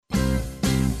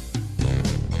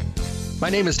My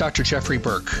name is Dr. Jeffrey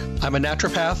Burke. I'm a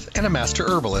naturopath and a master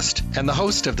herbalist and the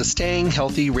host of the Staying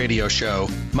Healthy radio show.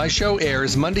 My show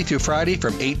airs Monday through Friday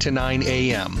from 8 to 9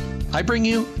 a.m. I bring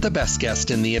you the best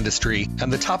guest in the industry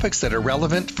and the topics that are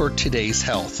relevant for today's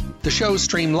health. The shows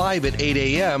stream live at 8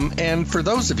 a.m. and for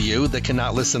those of you that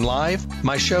cannot listen live,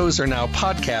 my shows are now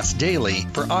podcast daily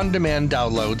for on-demand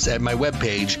downloads at my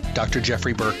webpage,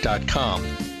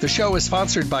 drjeffreyburke.com. The show is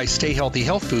sponsored by Stay Healthy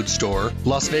Health Food Store,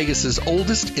 Las Vegas's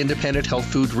oldest independent health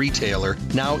food retailer,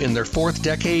 now in their fourth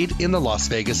decade in the Las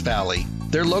Vegas Valley.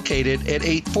 They're located at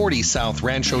 840 South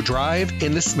Rancho Drive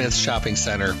in the Smith Shopping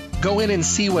Center. Go in and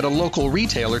see what a local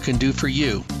retailer can do for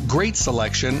you. Great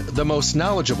selection, the most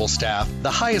knowledgeable staff,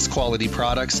 the highest quality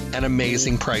products, and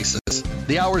amazing prices.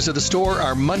 The hours of the store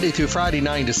are Monday through Friday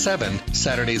 9 to 7,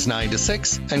 Saturdays 9 to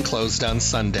 6, and closed on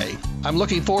Sunday. I'm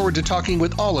looking forward to talking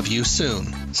with all of you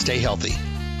soon. Stay healthy.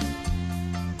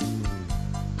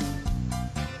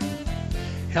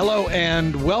 Hello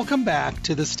and welcome back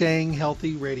to the Staying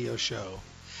Healthy radio show.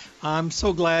 I'm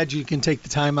so glad you can take the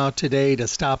time out today to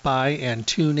stop by and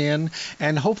tune in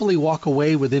and hopefully walk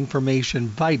away with information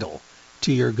vital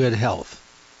to your good health.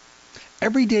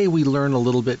 Every day we learn a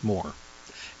little bit more.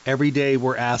 Every day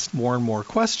we're asked more and more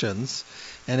questions,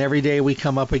 and every day we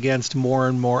come up against more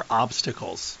and more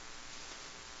obstacles.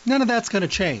 None of that's going to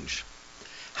change.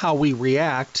 How we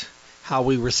react, how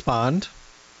we respond,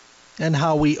 and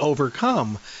how we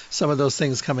overcome some of those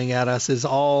things coming at us is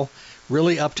all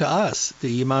really up to us.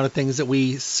 The amount of things that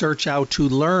we search out to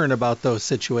learn about those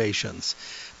situations,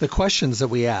 the questions that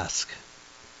we ask,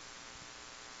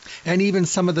 and even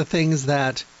some of the things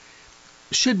that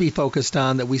should be focused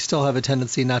on that we still have a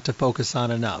tendency not to focus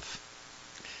on enough.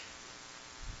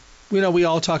 You know, we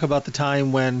all talk about the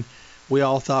time when we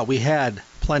all thought we had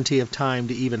plenty of time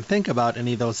to even think about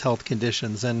any of those health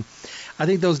conditions. And I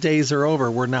think those days are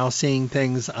over. We're now seeing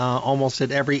things almost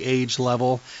at every age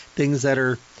level, things that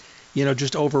are,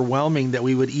 just overwhelming that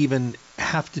we would even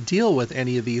have to deal with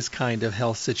any of these kind of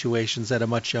health situations at a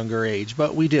much younger age.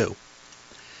 But we do.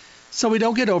 So we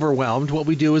don't get overwhelmed. What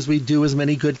we do is we do as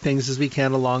many good things as we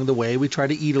can along the way. We try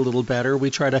to eat a little better.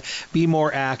 We try to be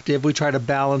more active. We try to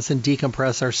balance and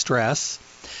decompress our stress.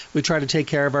 We try to take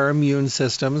care of our immune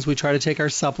systems. We try to take our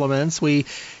supplements. We,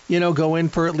 go in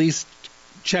for at least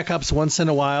checkups once in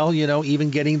a while, even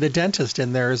getting the dentist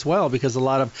in there as well, because a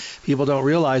lot of people don't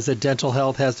realize that dental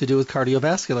health has to do with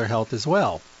cardiovascular health as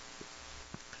well.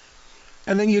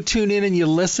 And then you tune in and you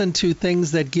listen to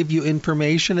things that give you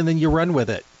information, and then you run with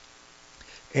it.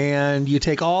 And you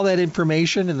take all that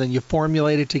information and then you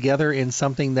formulate it together in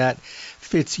something that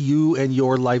fits you and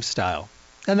your lifestyle.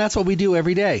 And that's what we do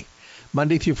every day.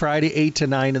 Monday through Friday, 8 to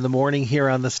 9 in the morning here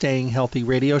on the Staying Healthy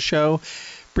radio show,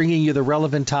 bringing you the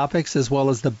relevant topics as well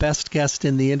as the best guests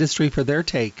in the industry for their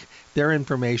take, their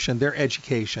information, their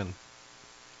education.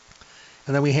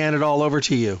 And then we hand it all over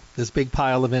to you, this big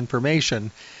pile of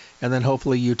information, and then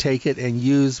hopefully you take it and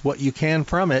use what you can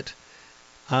from it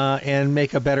and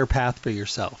make a better path for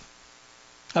yourself.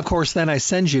 Of course, then I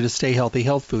send you to Stay Healthy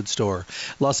Health Food Store,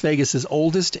 Las Vegas's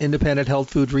oldest independent health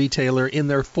food retailer in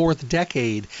their fourth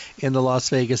decade in the Las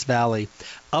Vegas Valley.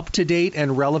 Up to date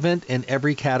and relevant in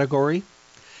every category.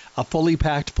 A fully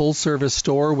packed full-service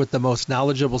store with the most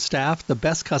knowledgeable staff, the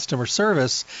best customer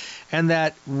service, and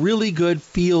that really good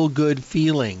feel-good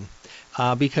feeling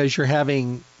because you're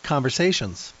having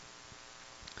conversations.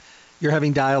 You're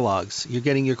having dialogues. You're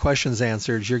getting your questions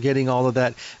answered. You're getting all of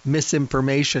that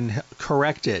misinformation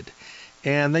corrected.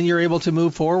 And then you're able to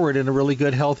move forward in a really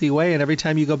good, healthy way. And every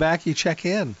time you go back, you check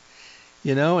in,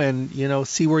 and,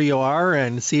 see where you are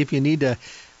and see if you need to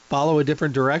follow a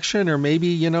different direction, or maybe,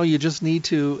 you just need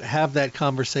to have that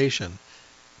conversation.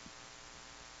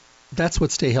 That's what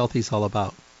Stay Healthy is all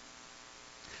about.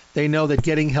 They know that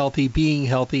getting healthy, being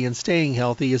healthy, and staying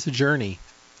healthy is a journey.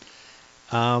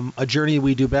 A journey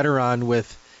we do better on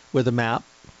with a map,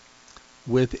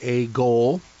 with a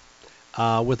goal,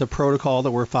 with a protocol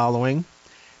that we're following,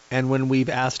 and when we've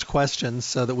asked questions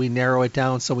so that we narrow it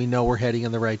down so we know we're heading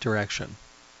in the right direction.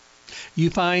 You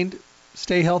find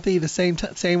Stay Healthy the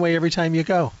same way every time you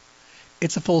go.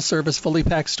 It's a full-service, fully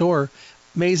packed store,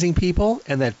 amazing people,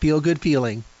 and that feel-good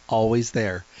feeling always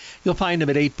there. You'll find them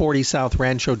at 840 South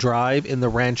Rancho Drive in the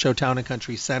Rancho Town and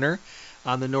Country Center,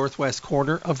 on the northwest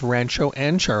corner of Rancho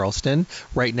and Charleston,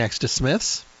 right next to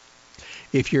Smith's.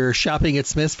 If you're shopping at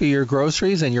Smith's for your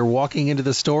groceries and you're walking into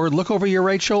the store, look over your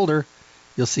right shoulder.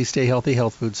 You'll see Stay Healthy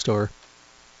Health Food Store.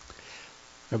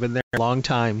 I've been there a long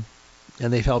time,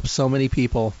 and they've helped so many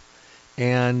people.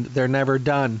 And they're never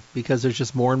done because there's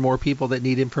just more and more people that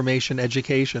need information,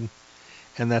 education.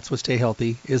 And that's what Stay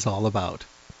Healthy is all about.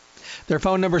 Their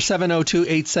phone number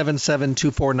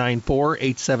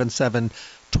 702-877-2494,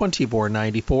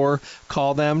 877-2494.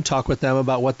 Call them, talk with them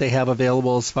about what they have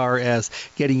available as far as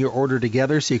getting your order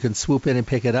together so you can swoop in and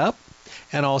pick it up,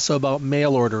 and also about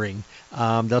mail ordering.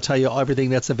 They'll tell you everything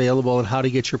that's available and how to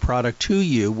get your product to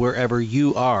you wherever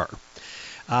you are.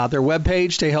 Their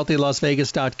webpage,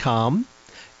 stayhealthylasvegas.com,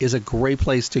 is a great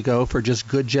place to go for just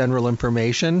good general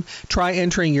information. Try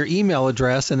entering your email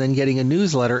address and then getting a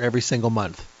newsletter every single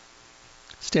month.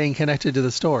 Staying connected to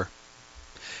the store.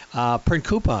 Print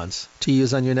coupons to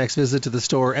use on your next visit to the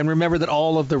store. And remember that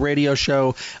all of the radio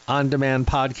show on-demand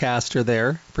podcasts are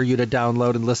there for you to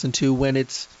download and listen to when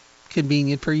it's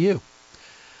convenient for you.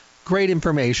 Great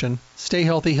information. Stay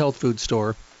Healthy Health Food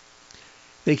Store.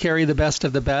 They carry the best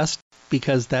of the best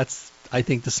because that's, I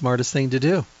think, the smartest thing to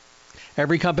do.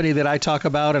 Every company that I talk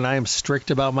about, and I am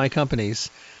strict about my companies,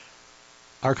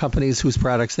 are companies whose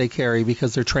products they carry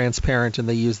because they're transparent and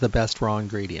they use the best raw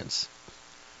ingredients.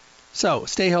 So,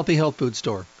 Stay Healthy Health Food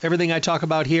Store. Everything I talk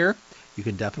about here, you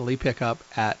can definitely pick up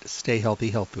at Stay Healthy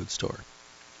Health Food Store.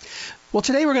 Well,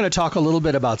 today we're going to talk a little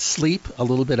bit about sleep, a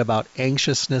little bit about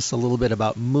anxiousness, a little bit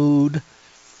about mood.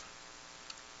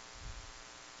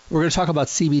 We're going to talk about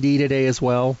CBD today as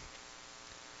well.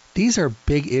 These are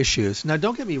big issues. Now,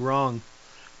 don't get me wrong.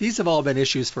 These have all been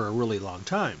issues for a really long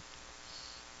time.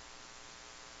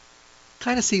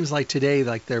 Kind of seems like today,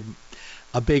 like they're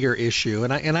a bigger issue,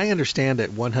 and I understand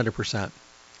it 100%.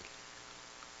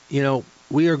 You know,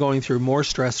 we are going through more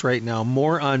stress right now,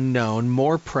 more unknown,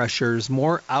 more pressures,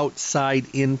 more outside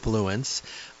influence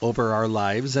over our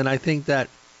lives, and I think that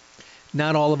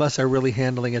not all of us are really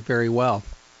handling it very well.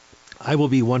 I will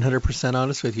be 100%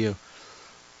 honest with you.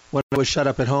 When I was shut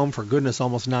up at home for goodness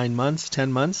almost 9 months,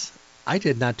 10 months, I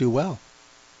did not do well.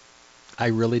 I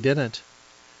really didn't.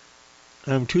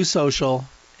 I'm too social,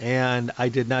 and I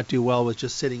did not do well with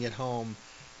just sitting at home,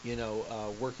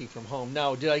 working from home.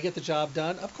 Now, did I get the job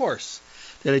done? Of course.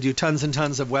 Did I do tons and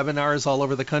tons of webinars all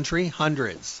over the country?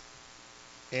 Hundreds.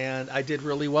 And I did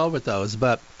really well with those.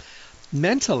 But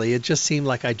mentally, it just seemed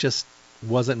like I just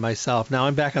wasn't myself. Now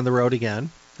I'm back on the road again.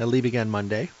 I leave again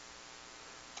Monday.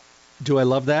 Do I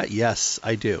love that? Yes,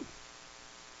 I do.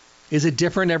 Is it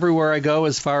different everywhere I go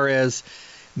as far as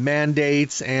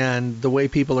mandates and the way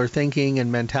people are thinking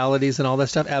and mentalities and all that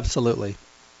stuff? Absolutely.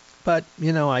 But,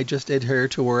 I just adhere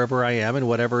to wherever I am and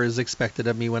whatever is expected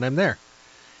of me when I'm there.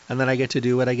 And then I get to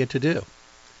do what I get to do.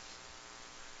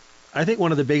 I think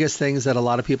one of the biggest things that a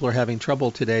lot of people are having trouble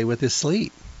today with is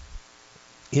sleep.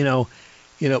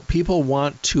 People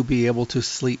want to be able to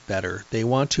sleep better. They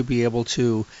want to be able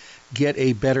to get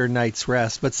a better night's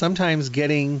rest. But sometimes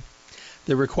getting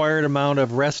the required amount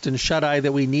of rest and shut-eye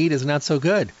that we need is not so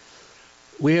good.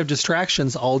 We have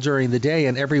distractions all during the day,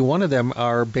 and every one of them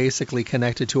are basically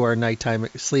connected to our nighttime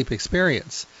sleep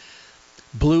experience.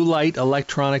 Blue light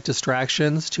electronic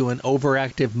distractions to an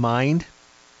overactive mind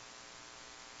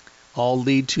all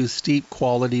lead to sleep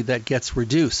quality that gets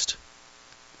reduced.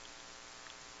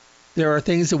 There are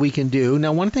things that we can do.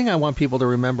 Now, one thing I want people to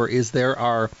remember is there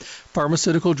are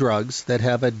pharmaceutical drugs that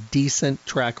have a decent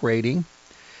track rating.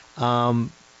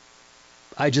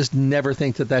 I just never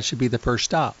think that should be the first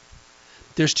stop.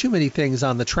 There's too many things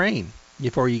on the train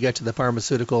before you get to the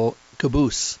pharmaceutical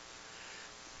caboose.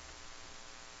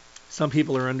 Some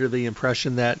people are under the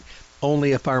impression that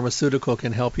only a pharmaceutical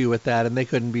can help you with that, and they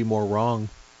couldn't be more wrong.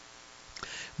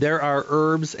 There are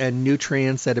herbs and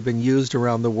nutrients that have been used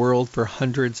around the world for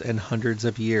hundreds and hundreds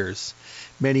of years.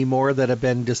 Many more that have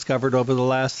been discovered over the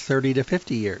last 30 to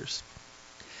 50 years.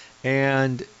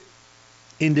 And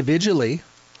individually,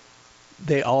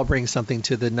 they all bring something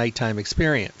to the nighttime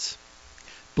experience.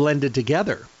 Blended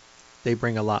together, they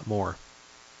bring a lot more.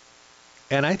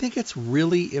 And I think it's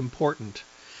really important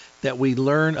that we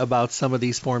learn about some of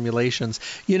these formulations.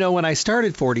 When I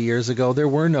started 40 years ago, there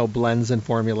were no blends and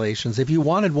formulations. If you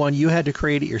wanted one, you had to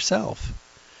create it yourself.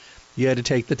 You had to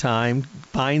take the time,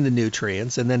 find the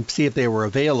nutrients, and then see if they were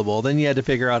available. Then you had to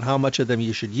figure out how much of them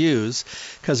you should use,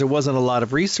 because there wasn't a lot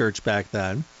of research back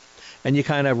then. And you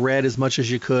kind of read as much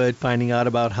as you could, finding out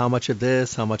about how much of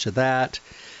this, how much of that.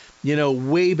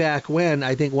 Way back when,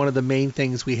 I think one of the main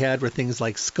things we had were things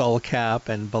like skullcap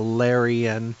and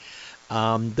valerian.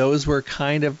 Those were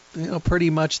kind of, pretty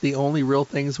much the only real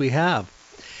things we have.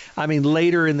 I mean,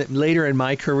 later in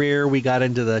my career, we got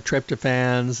into the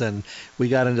tryptophans and we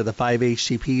got into the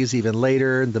 5-HTPs even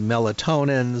later, the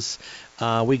melatonins.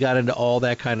 We got into all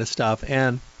that kind of stuff.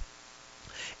 And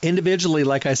individually,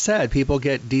 like I said, people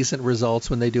get decent results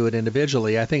when they do it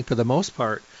individually. I think for the most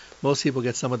part, most people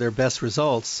get some of their best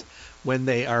results when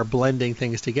they are blending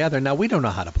things together. Now, we don't know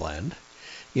how to blend.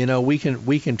 We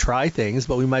can try things,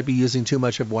 but we might be using too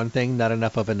much of one thing, not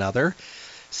enough of another.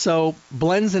 So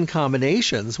blends and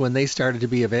combinations, when they started to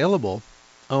be available,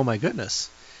 oh my goodness,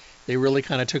 they really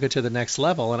kind of took it to the next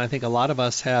level. And I think a lot of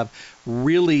us have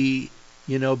really,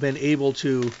 been able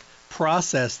to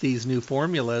process these new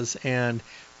formulas and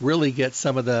really get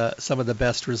some of the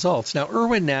best results. Now,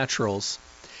 Irwin Naturals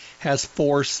has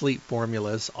 4 sleep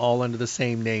formulas, all under the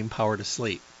same name, Power to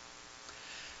Sleep.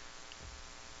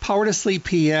 Power to Sleep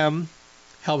PM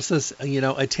helps us,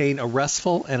 attain a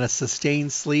restful and a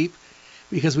sustained sleep,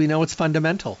 because we know it's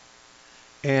fundamental.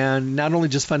 And not only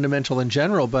just fundamental in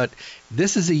general, but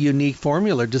this is a unique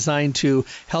formula designed to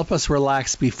help us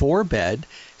relax before bed,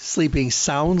 sleeping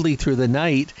soundly through the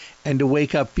night, and to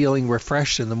wake up feeling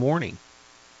refreshed in the morning.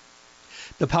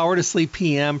 The Power to Sleep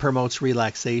PM promotes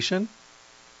relaxation,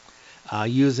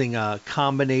 using a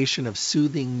combination of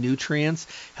soothing nutrients,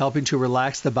 helping to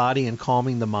relax the body and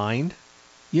calming the mind.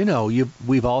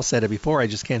 We've all said it before, I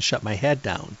just can't shut my head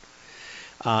down.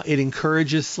 It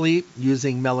encourages sleep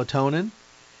using melatonin,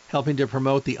 helping to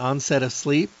promote the onset of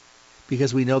sleep,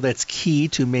 because we know that's key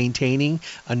to maintaining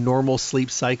a normal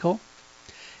sleep cycle.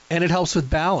 And it helps with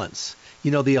balance.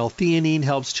 The L-theanine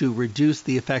helps to reduce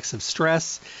the effects of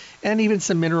stress, and even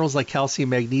some minerals like calcium,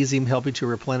 magnesium helping to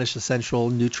replenish essential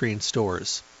nutrient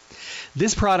stores.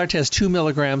 This product has 2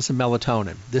 milligrams of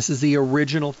melatonin. This is the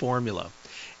original formula.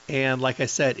 And like I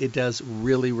said, it does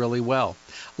really, really well.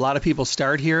 A lot of people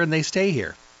start here and they stay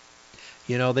here.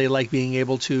 They like being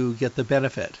able to get the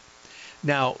benefit.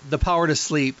 Now, the Power to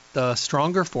Sleep, the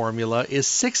stronger formula, is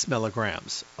 6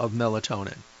 milligrams of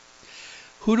melatonin.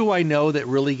 Who do I know that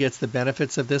really gets the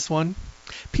benefits of this one?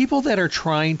 People that are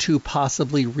trying to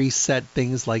possibly reset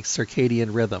things like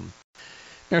circadian rhythm.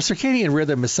 Now, circadian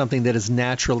rhythm is something that is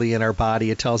naturally in our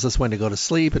body. It tells us when to go to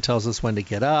sleep. It tells us when to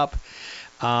get up.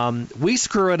 We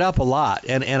screw it up a lot,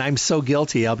 and I'm so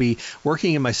guilty. I'll be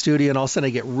working in my studio, and all of a sudden I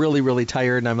get really, really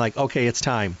tired, and I'm like, okay, it's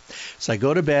time. So I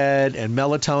go to bed, and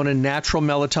melatonin, natural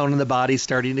melatonin in the body, is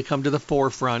starting to come to the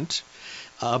forefront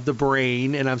of the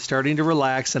brain, and I'm starting to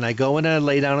relax, and I go in and I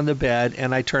lay down on the bed,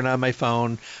 and I turn on my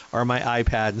phone or my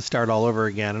iPad and start all over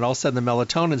again. And all of a sudden the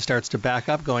melatonin starts to back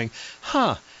up going,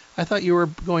 I thought you were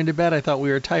going to bed. I thought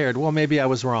we were tired. Well, maybe I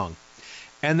was wrong.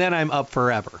 And then I'm up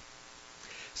forever.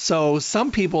 So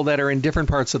some people that are in different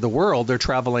parts of the world, they're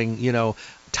traveling,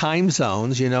 time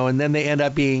zones, and then they end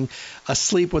up being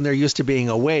asleep when they're used to being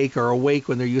awake, or awake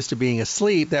when they're used to being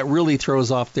asleep. That really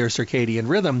throws off their circadian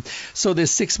rhythm. So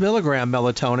this 6 milligram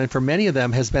melatonin for many of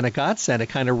them has been a godsend. It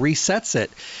kind of resets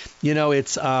it.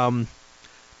 It's 5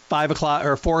 o'clock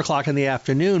or 4 o'clock in the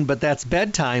afternoon, but that's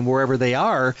bedtime wherever they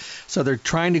are. So they're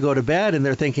trying to go to bed and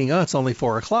they're thinking, oh, it's only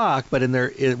 4 o'clock, but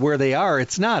where they are,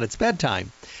 it's not. It's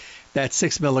bedtime. That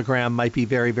 6 milligram might be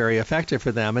very, very effective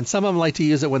for them. And some of them like to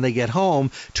use it when they get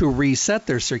home to reset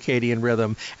their circadian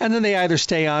rhythm. And then they either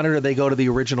stay on it or they go to the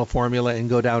original formula and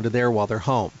go down to there while they're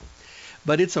home.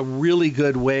 But it's a really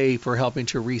good way for helping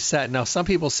to reset. Now, some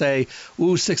people say,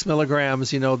 6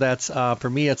 milligrams, that's for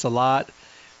me, it's a lot.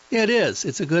 Yeah, it is.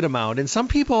 It's a good amount. And some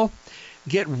people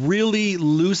get really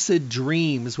lucid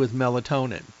dreams with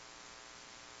melatonin.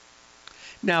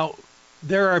 Now,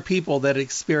 there are people that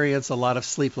experience a lot of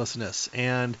sleeplessness,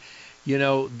 and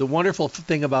the wonderful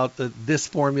thing about this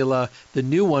formula, the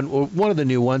new one, or one of the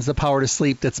new ones, the Power to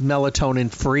Sleep, that's melatonin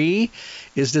free,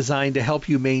 is designed to help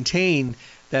you maintain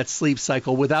that sleep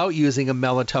cycle without using a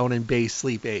melatonin based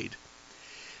sleep aid.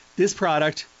 This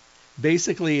product,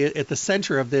 basically at the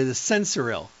center of it, is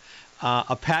Sensoril,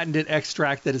 a patented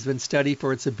extract that has been studied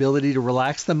for its ability to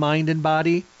relax the mind and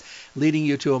body, leading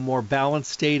you to a more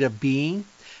balanced state of being.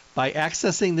 By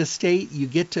accessing this state, you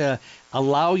get to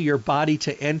allow your body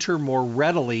to enter more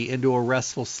readily into a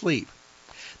restful sleep.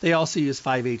 They also use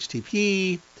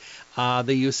 5-HTP.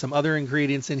 They use some other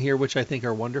ingredients in here, which I think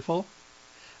are wonderful.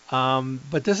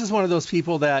 But this is one of those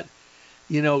people that,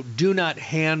 do not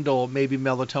handle maybe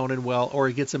melatonin well, or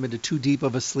it gets them into too deep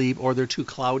of a sleep, or they're too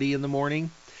cloudy in the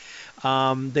morning.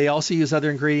 They also use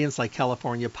other ingredients like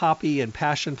California poppy and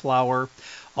passion flower,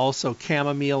 also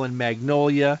chamomile and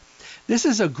magnolia. This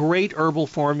is a great herbal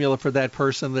formula for that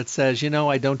person that says,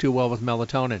 I don't do well with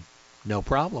melatonin. No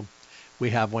problem.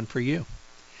 We have one for you.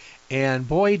 And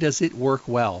boy, does it work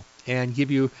well and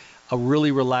give you a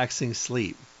really relaxing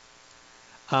sleep.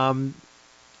 The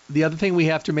other thing we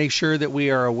have to make sure that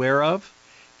we are aware of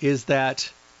is that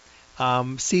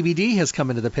CBD has come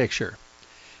into the picture.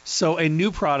 So a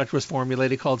new product was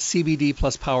formulated called CBD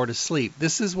plus Power to Sleep.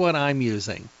 This is what I'm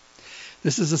using.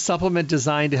 This is a supplement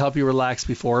designed to help you relax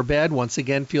before bed. Once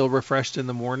again, feel refreshed in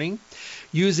the morning.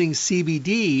 Using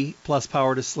CBD plus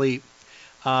Power to Sleep,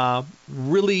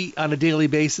 really on a daily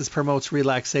basis promotes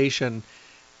relaxation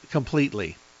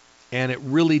completely. And it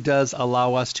really does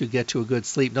allow us to get to a good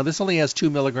sleep. Now, this only has 2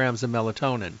 milligrams of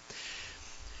melatonin.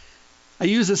 I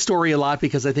use this story a lot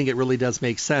because I think it really does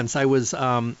make sense. I was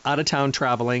out of town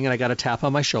traveling, and I got a tap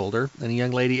on my shoulder. And a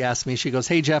young lady asked me, she goes,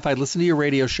 "Hey, Jeff, I listened to your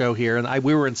radio show here." And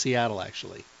we were in Seattle,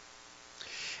 actually.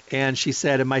 And she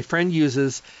said, "And my friend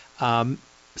uses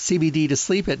CBD to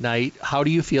sleep at night. How do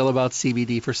you feel about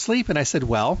CBD for sleep?" And I said,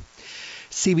 "Well,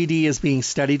 CBD is being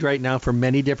studied right now for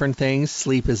many different things.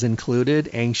 Sleep is included,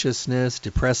 anxiousness,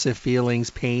 depressive feelings,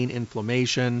 pain,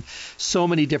 inflammation, so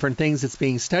many different things it's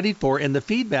being studied for. And the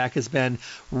feedback has been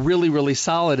really, really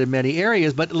solid in many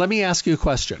areas. But let me ask you a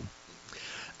question."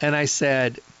 And I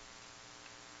said,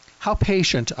 "How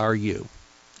patient are you?"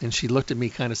 And she looked at me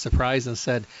kind of surprised and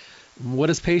said, "What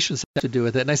does patience have to do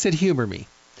with it?" And I said, "Humor me."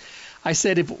 I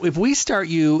said, if we start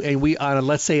you and we on,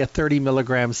 let's say, a 30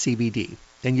 milligram CBD,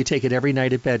 and you take it every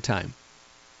night at bedtime,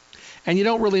 and you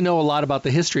don't really know a lot about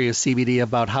the history of CBD,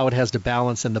 about how it has to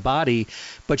balance in the body,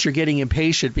 but you're getting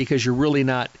impatient because you're really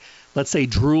not, let's say,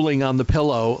 drooling on the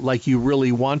pillow like you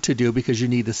really want to do because you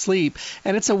need to sleep,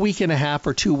 and it's a week and a half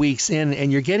or 2 weeks in,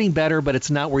 and you're getting better, but it's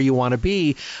not where you want to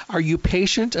be. Are you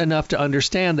patient enough to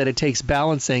understand that it takes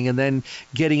balancing and then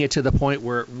getting it to the point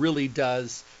where it really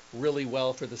does really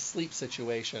well for the sleep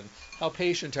situation? How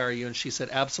patient are you? And she said,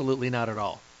 "Absolutely not at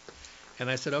all." And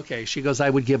I said, "Okay." She goes, "I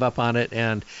would give up on it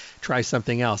and try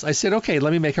something else." I said, "Okay,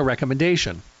 let me make a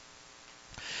recommendation.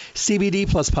 CBD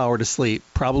plus Power to Sleep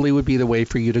probably would be the way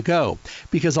for you to go,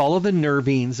 because all of the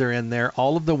nervines are in there,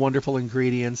 all of the wonderful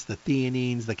ingredients, the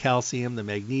theanines, the calcium, the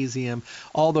magnesium,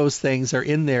 all those things are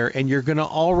in there, and you're going to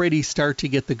already start to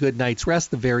get the good night's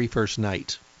rest the very first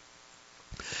night.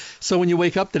 So when you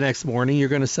wake up the next morning, you're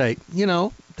going to say,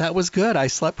 that was good. I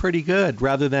slept pretty good,"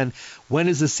 rather than, when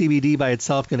is the CBD by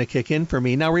itself going to kick in for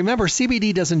me? Now, remember,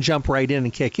 CBD doesn't jump right in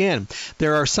and kick in.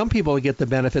 There are some people who get the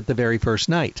benefit the very first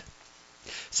night.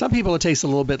 Some people, it takes a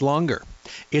little bit longer.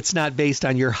 It's not based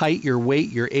on your height, your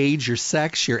weight, your age, your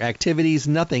sex, your activities,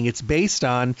 nothing. It's based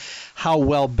on how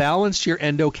well balanced your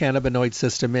endocannabinoid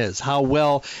system is, how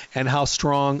well and how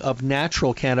strong of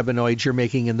natural cannabinoids you're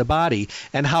making in the body,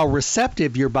 and how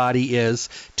receptive your body is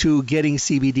to getting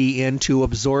CBD in to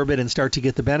absorb it and start to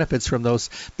get the benefits from those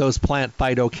plant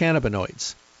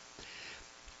phytocannabinoids.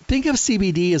 Think of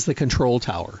CBD as the control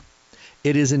tower.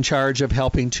 It is in charge of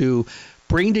helping to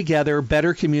bring together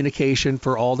better communication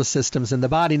for all the systems in the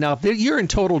body. Now, if you're in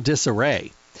total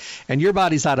disarray and your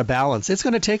body's out of balance, it's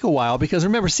going to take a while, because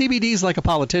remember, CBD is like a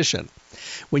politician.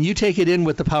 When you take it in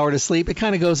with the Power to Sleep, it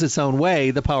kind of goes its own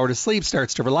way. The Power to Sleep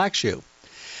starts to relax you.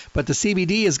 But the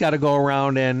CBD has got to go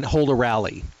around and hold a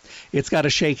rally. It's got to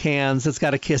shake hands. It's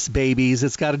got to kiss babies.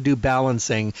 It's got to do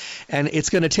balancing. And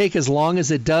it's going to take as long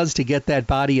as it does to get that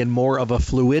body in more of a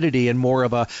fluidity and more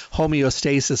of a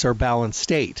homeostasis or balanced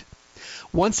state.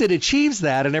 Once it achieves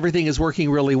that and everything is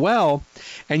working really well,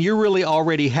 and you're really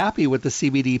already happy with the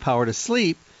CBD Power to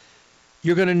Sleep,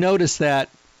 you're going to notice that,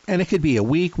 and it could be a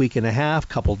week, week and a half,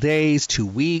 couple days, 2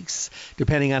 weeks,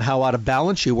 depending on how out of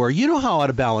balance you were. You know how out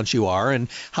of balance you are, and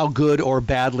how good or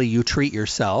badly you treat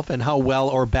yourself, and how well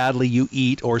or badly you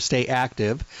eat or stay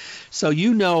active. So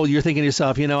you're thinking to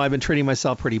yourself, I've been treating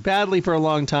myself pretty badly for a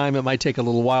long time. It might take a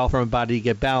little while for my body to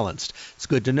get balanced. It's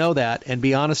good to know that and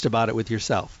be honest about it with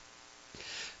yourself.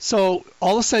 So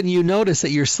all of a sudden you notice that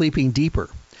you're sleeping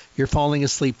deeper. You're falling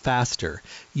asleep faster.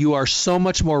 You are so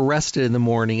much more rested in the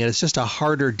morning, and it's just a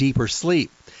harder, deeper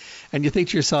sleep. And you think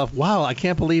to yourself, wow, I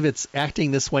can't believe it's acting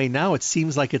this way now. It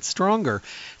seems like it's stronger.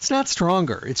 It's not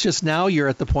stronger. It's just now you're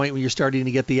at the point where you're starting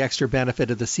to get the extra benefit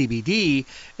of the CBD,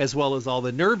 as well as all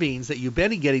the nervines that you've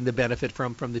been getting the benefit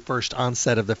from the first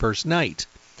onset of the first night.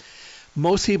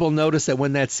 Most people notice that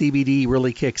when that CBD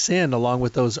really kicks in, along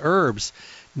with those herbs,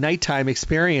 nighttime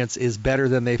experience is better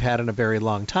than they've had in a very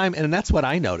long time. And that's what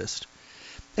I noticed.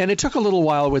 And it took a little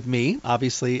while with me.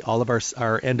 Obviously, all of our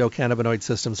endocannabinoid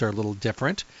systems are a little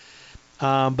different.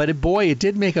 But it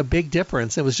did make a big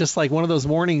difference. It was just like one of those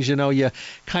mornings, you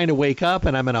kind of wake up,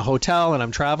 and I'm in a hotel and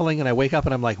I'm traveling, and I wake up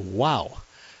and I'm like, wow,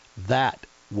 that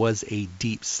was a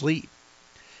deep sleep.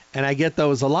 And I get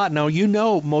those a lot. Now,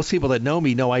 most people that know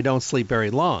me know I don't sleep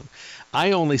very long.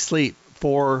 I only sleep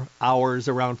 4 hours,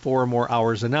 around 4 or more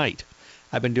hours a night.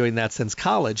 I've been doing that since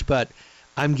college, but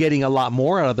I'm getting a lot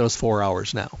more out of those 4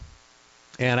 hours now.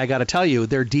 And I got to tell you,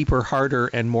 they're deeper, harder,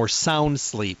 and more sound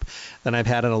sleep than I've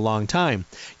had in a long time.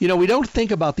 We don't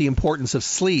think about the importance of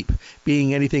sleep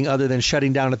being anything other than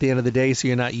shutting down at the end of the day so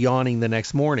you're not yawning the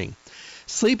next morning.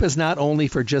 Sleep is not only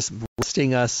for just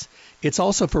resting us, it's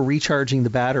also for recharging the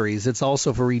batteries. It's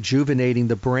also for rejuvenating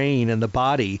the brain and the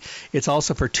body. It's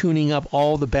also for tuning up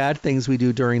all the bad things we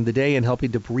do during the day and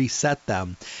helping to reset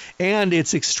them. And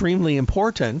it's extremely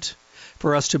important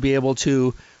for us to be able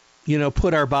to,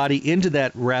 put our body into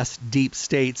that rest deep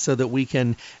state so that we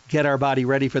can get our body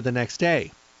ready for the next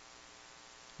day.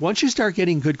 Once you start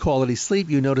getting good quality sleep,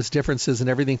 you notice differences in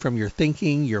everything from your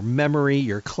thinking, your memory,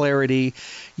 your clarity.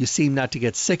 You seem not to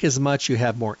get sick as much. You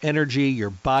have more energy.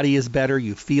 Your body is better.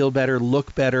 You feel better,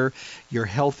 look better. You're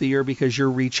healthier because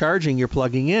you're recharging. You're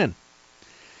plugging in.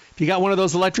 If you got one of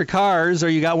those electric cars or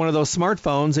you got one of those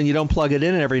smartphones and you don't plug it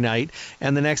in every night,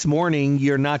 and the next morning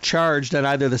you're not charged on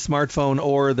either the smartphone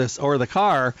or the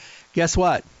car, guess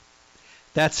what?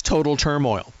 That's total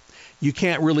turmoil. You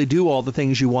can't really do all the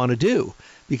things you want to do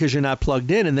because you're not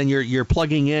plugged in, and then you're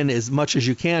plugging in as much as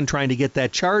you can trying to get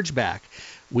that charge back.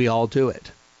 We all do it.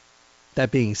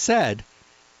 That being said,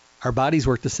 our bodies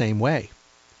work the same way.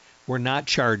 We're not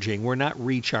charging. We're not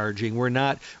recharging. We're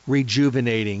not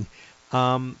rejuvenating.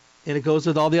 And it goes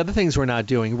with all the other things we're not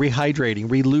doing, rehydrating,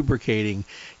 relubricating,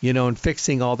 and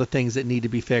fixing all the things that need to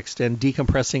be fixed and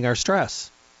decompressing our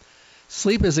stress.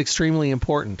 Sleep is extremely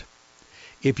important.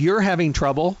 If you're having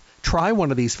trouble, try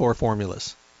one of these 4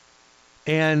 formulas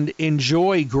and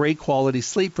enjoy great quality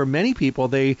sleep. For many people,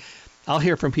 I'll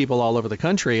hear from people all over the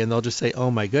country, and they'll just say, oh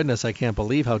my goodness, I can't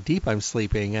believe how deep I'm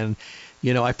sleeping. And,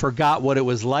 I forgot what it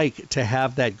was like to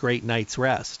have that great night's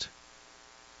rest.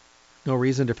 No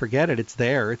reason to forget it. It's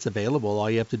there. It's available. All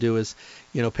you have to do is,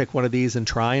 pick one of these and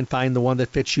try and find the one that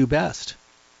fits you best.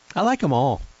 I like them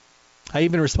all. I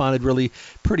even responded really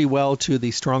pretty well to the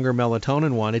stronger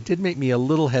melatonin one. It did make me a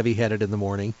little heavy-headed in the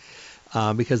morning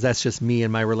because that's just me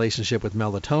and my relationship with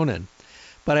melatonin.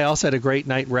 But I also had a great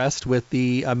night rest with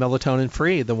the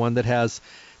melatonin-free, the one that has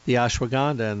the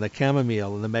ashwagandha and the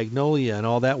chamomile and the magnolia and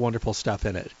all that wonderful stuff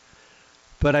in it.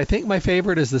 But I think my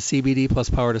favorite is the CBD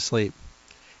plus Power to Sleep.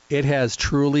 It has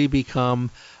truly become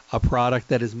a product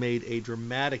that has made a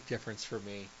dramatic difference for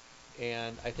me.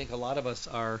 And I think a lot of us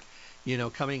are,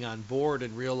 coming on board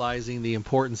and realizing the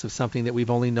importance of something that we've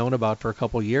only known about for a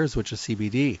couple of years, which is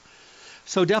CBD.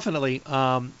 So definitely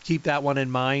keep that one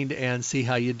in mind and see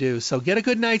how you do. So get a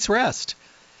good night's rest.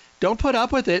 Don't put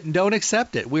up with it and don't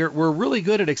accept it. We're really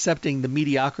good at accepting the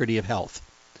mediocrity of health.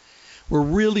 We're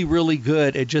really, really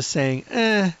good at just saying,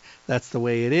 that's the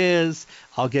way it is.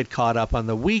 I'll get caught up on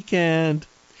the weekend.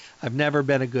 I've never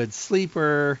been a good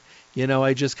sleeper.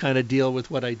 I just kind of deal with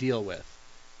what I deal with.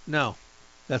 No,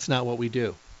 that's not what we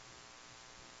do.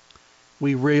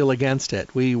 We rail against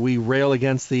it. We rail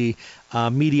against the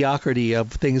mediocrity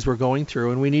of things we're going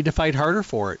through, and we need to fight harder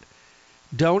for it.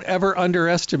 Don't ever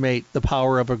underestimate the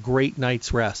power of a great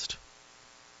night's rest,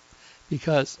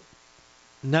 because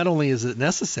not only is it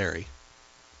necessary,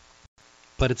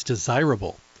 but it's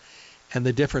desirable, and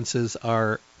the differences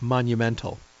are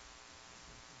monumental.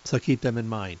 So keep them in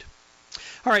mind.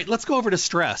 All right, let's go over to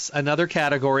stress, another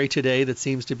category today that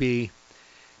seems to be,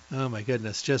 oh my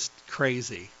goodness, just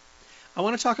crazy. I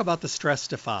want to talk about the Stress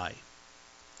Defy.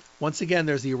 Once again,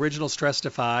 there's the original Stress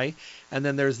Defy, and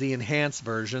then there's the enhanced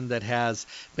version that has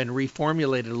been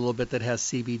reformulated a little bit that has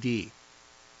CBD.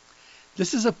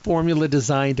 This is a formula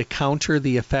designed to counter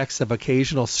the effects of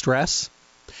occasional stress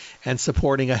and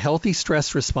supporting a healthy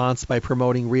stress response by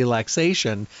promoting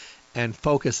relaxation and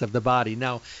focus of the body.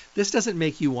 Now, this doesn't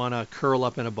make you want to curl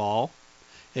up in a ball.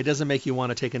 It doesn't make you want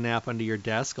to take a nap under your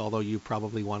desk, although you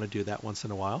probably want to do that once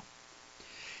in a while.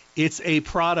 It's a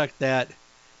product that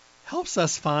helps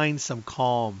us find some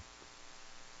calm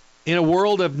in a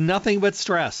world of nothing but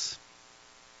stress.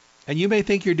 And you may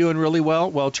think you're doing really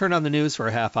well. Well, turn on the news for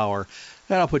a half hour.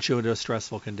 That'll put you into a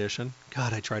stressful condition.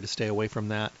 God, I try to stay away from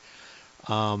that.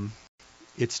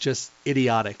 It's just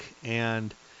idiotic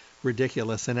and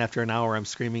ridiculous. And after an hour, I'm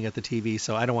screaming at the TV.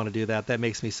 So I don't want to do that. That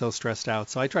makes me so stressed out.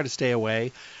 So I try to stay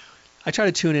away. I try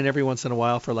to tune in every once in a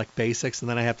while for like basics, and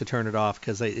then I have to turn it off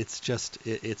because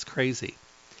it's crazy.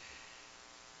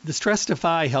 The Stress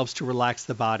Defy helps to relax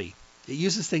the body. It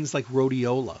uses things like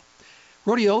rhodiola.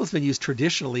 Rhodiola has been used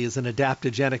traditionally as an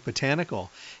adaptogenic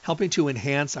botanical, helping to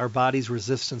enhance our body's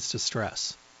resistance to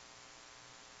stress.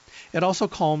 It also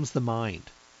calms the mind.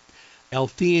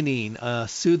 L-theanine, a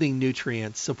soothing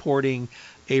nutrient supporting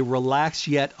a relaxed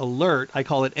yet alert, I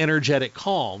call it energetic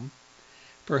calm,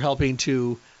 for helping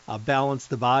to balance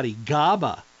the body.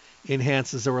 GABA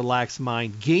enhances a relaxed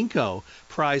mind. Ginkgo,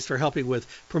 prized for helping with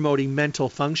promoting mental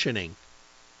functioning.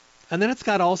 And then it's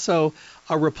got also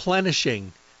a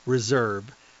replenishing reserve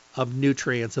of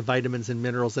nutrients, of vitamins and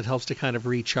minerals that helps to kind of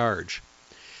recharge.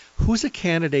 Who's a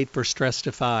candidate for Stress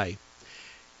Defy?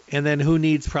 And then who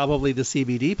needs probably the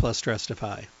CBD plus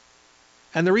Stress-Defy?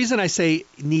 And the reason I say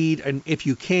need, and if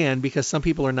you can, because some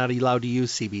people are not allowed to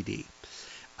use CBD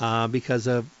because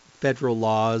of federal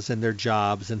laws and their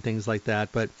jobs and things like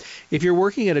that. But if you're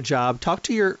working at a job, talk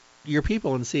to your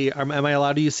people and see, am I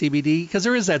allowed to use CBD? Because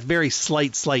there is that very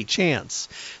slight chance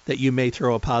that you may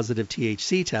throw a positive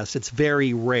THC test. It's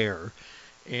very rare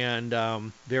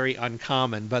and very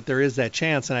uncommon, but there is that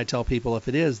chance. And I tell people if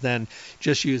it is, then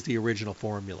just use the original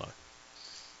formula.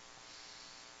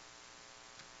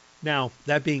 Now,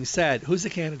 that being said, who's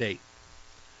the candidate?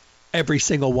 Every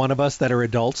single one of us that are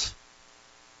adults.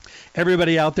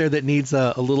 Everybody out there that needs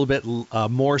a little bit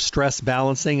more stress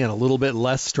balancing and a little bit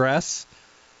less stress.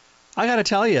 I got to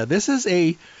tell you, this is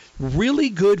a really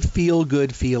good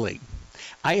feel-good feeling.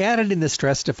 I added in the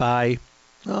Stress-Defy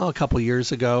a couple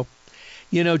years ago.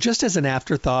 Just as an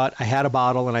afterthought, I had a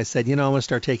bottle and I said, I'm going to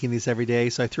start taking these every day.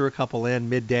 So I threw a couple in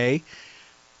midday.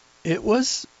 It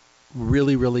was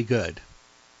really, really good.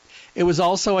 It was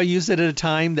also, I used it at a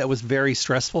time that was very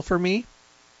stressful for me.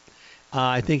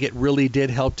 I think it really did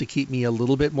help to keep me a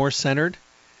little bit more centered.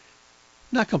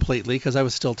 Not completely, because I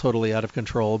was still totally out of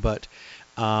control, but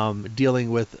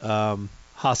dealing with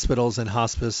hospitals and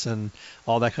hospice and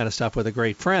all that kind of stuff with a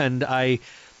great friend, I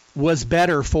was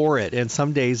better for it. And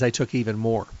some days I took even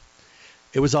more.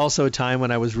 It was also a time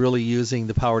when I was really using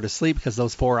the power to sleep because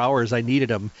those 4 hours, I needed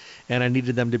them, and I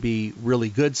needed them to be really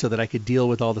good so that I could deal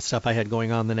with all the stuff I had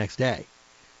going on the next day.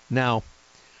 Now,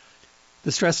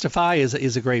 the Stress-Defy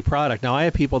is a great product. Now, I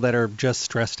have people that are just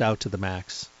stressed out to the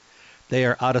max. They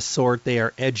are out of sort. They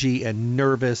are edgy and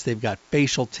nervous. They've got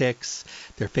facial tics.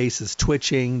 Their face is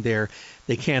twitching.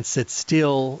 They can't sit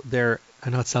still. I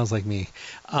know it sounds like me,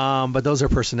 but those are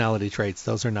personality traits.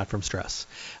 Those are not from stress.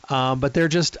 But they're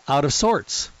just out of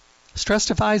sorts.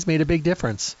 Stress-Defy's made a big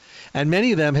difference. And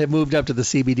many of them have moved up to the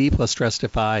CBD plus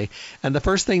Stress-Defy. And the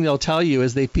first thing they'll tell you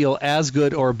is they feel as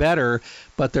good or better,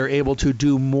 but they're able to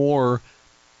do more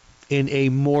in a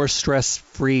more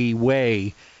stress-free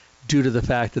way due to the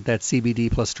fact that CBD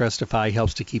plus Stress-Defy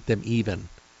helps to keep them even.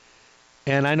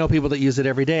 And I know people that use it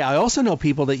every day. I also know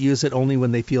people that use it only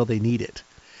when they feel they need it.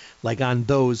 Like on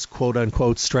those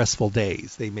quote-unquote stressful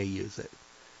days, they may use it.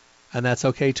 And that's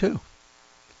okay too.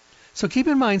 So keep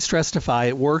in mind Stress-Defy.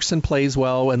 It works and plays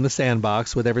well in the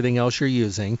sandbox with everything else you're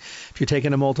using. If you're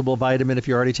taking a multiple vitamin, if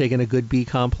you're already taking a good B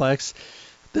complex,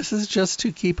 this is just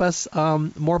to keep us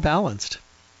more balanced.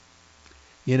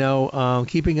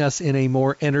 Keeping us in a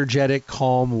more energetic,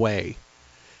 calm way.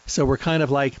 So we're kind of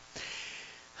like,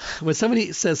 when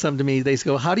somebody says something to me, they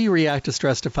go, how do you react to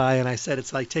Stress-Defy? And I said,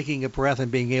 it's like taking a breath and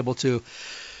being able to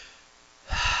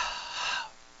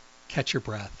catch your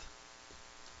breath.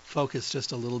 Focus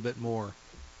just a little bit more.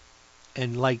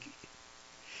 And like,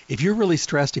 if you're really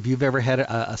stressed, if you've ever had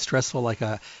a stressful, like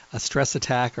a stress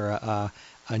attack or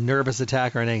a nervous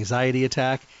attack or an anxiety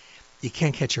attack, you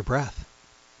can't catch your breath.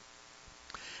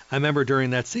 I remember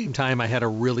during that same time, I had a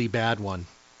really bad one.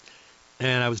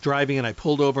 And I was driving and I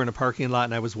pulled over in a parking lot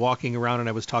and I was walking around and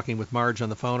I was talking with Marge on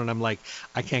the phone and I'm like,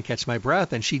 I can't catch my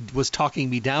breath. And she was talking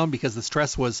me down because the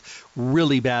stress was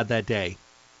really bad that day.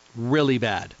 Really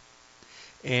bad.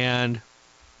 And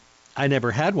I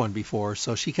never had one before.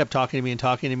 So she kept talking to me and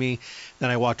talking to me. Then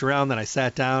I walked around, then I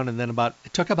sat down, and then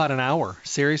it took about an hour,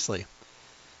 seriously.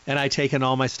 And I'd taken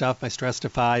all my stuff, my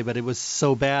Stress-Defy, but it was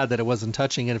so bad that it wasn't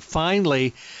touching. And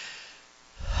finally,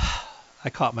 I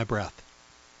caught my breath.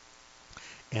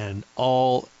 And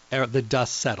all the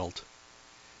dust settled.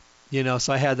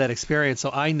 So I had that experience. So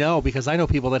I know, because I know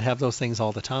people that have those things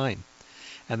all the time.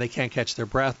 And they can't catch their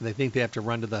breath, and they think they have to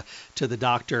run to the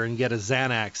doctor and get a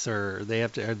Xanax, or they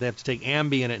have to take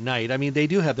Ambien at night. I mean, they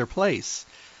do have their place,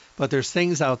 but there's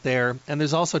things out there, and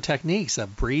there's also techniques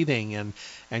of breathing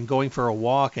and going for a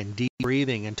walk and deep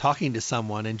breathing and talking to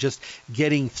someone and just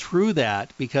getting through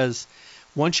that, because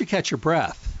once you catch your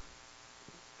breath,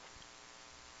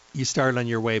 you start on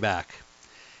your way back.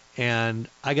 And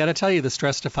I got to tell you, the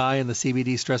Stress-Defy and the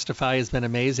CBD Stress-Defy has been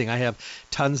amazing. I have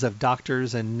tons of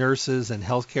doctors and nurses and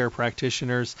healthcare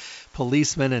practitioners,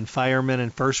 policemen and firemen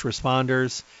and first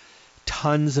responders,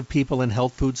 tons of people in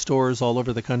health food stores all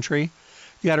over the country.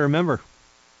 You got to remember,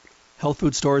 health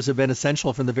food stores have been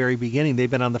essential from the very beginning. They've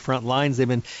been on the front lines. They've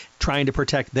been trying to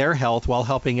protect their health while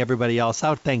helping everybody else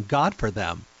out. Thank God for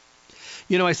them.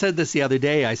 I said this the other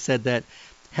day. I said that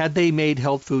had they made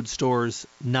health food stores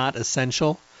not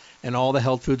essential, and all the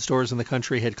health food stores in the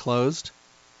country had closed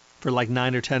for like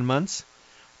 9 or 10 months,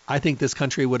 I think this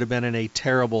country would have been in a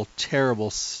terrible,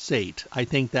 terrible state. I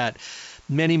think that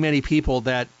many, many people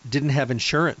that didn't have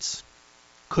insurance,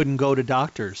 couldn't go to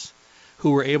doctors,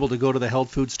 who were able to go to the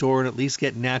health food store and at least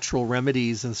get natural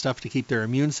remedies and stuff to keep their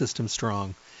immune system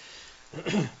strong.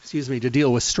 Excuse me, to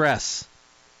deal with stress,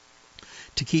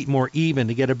 to keep more even,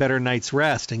 to get a better night's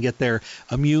rest and get their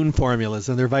immune formulas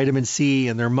and their vitamin C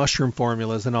and their mushroom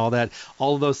formulas and all that.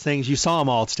 All of those things, you saw them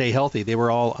all at Stay Healthy. They were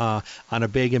all on a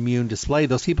big immune display.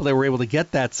 Those people that were able to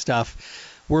get that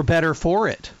stuff were better for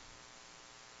it.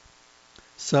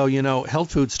 So,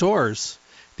 health food stores,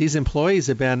 these employees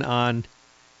have been on,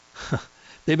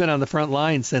 they've been on the front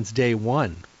line since day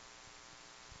one.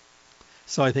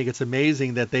 So I think it's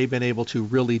amazing that they've been able to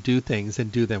really do things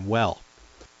and do them well.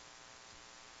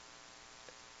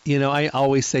 I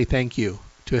always say thank you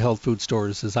to health food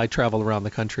stores as I travel around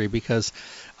the country, because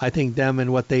I think them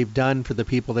and what they've done for the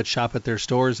people that shop at their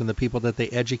stores and the people that they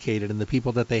educated and the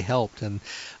people that they helped and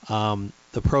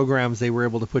the programs they were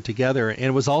able to put together. And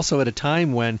it was also at a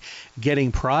time when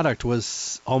getting product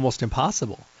was almost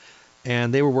impossible.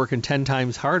 And they were working 10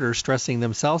 times harder, stressing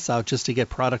themselves out just to get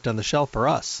product on the shelf for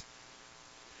us.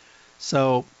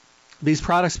 So these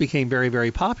products became very,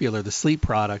 very popular. The sleep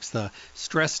products, the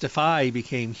Stress Defy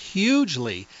became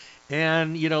hugely.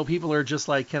 And, people are just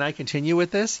like, can I continue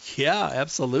with this? Yeah,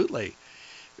 absolutely.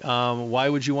 Why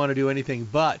would you want to do anything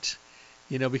but,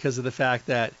 because of the fact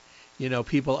that,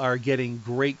 people are getting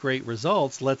great, great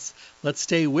results. Let's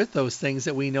stay with those things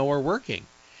that we know are working.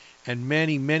 And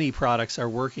many, many products are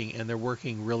working, and they're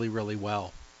working really, really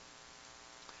well.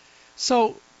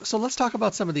 So let's talk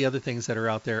about some of the other things that are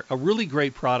out there. A really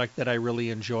great product that I really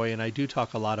enjoy, and I do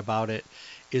talk a lot about it,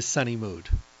 is Sunny Mood.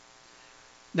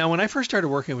 Now, when I first started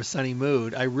working with Sunny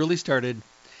Mood, I really started,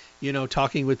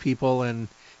 talking with people and,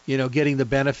 getting the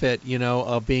benefit,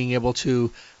 of being able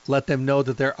to let them know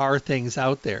that there are things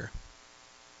out there.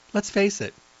 Let's face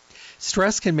it.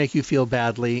 Stress can make you feel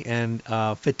badly and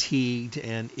fatigued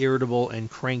and irritable and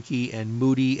cranky and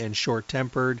moody and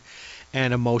short-tempered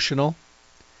and emotional.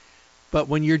 But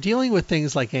when you're dealing with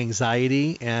things like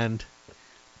anxiety and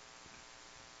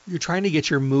you're trying to get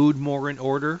your mood more in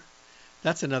order,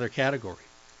 that's another category.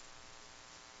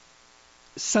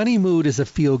 Sunny Mood is a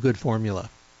feel-good formula.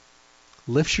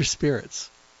 Lifts your spirits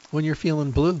when you're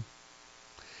feeling blue.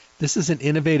 This is an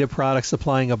innovative product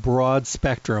supplying a broad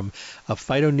spectrum of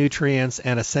phytonutrients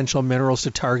and essential minerals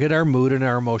to target our mood and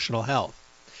our emotional health.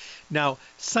 Now,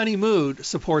 Sunny Mood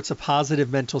supports a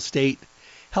positive mental state,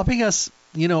 helping us,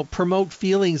 promote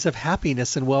feelings of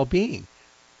happiness and well-being.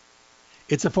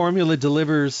 It's a formula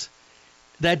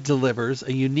that delivers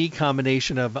a unique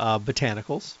combination of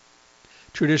botanicals,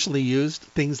 traditionally used,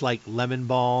 things like lemon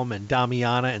balm and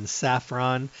damiana and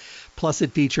saffron. Plus,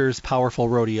 it features powerful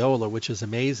rhodiola, which is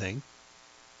amazing.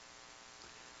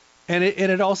 And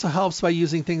it also helps by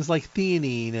using things like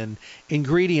theanine and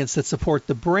ingredients that support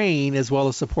the brain as well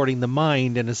as supporting the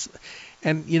mind and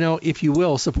if you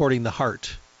will, supporting the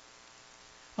heart.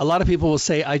 A lot of people will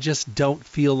say, I just don't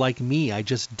feel like me. I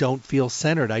just don't feel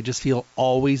centered. I just feel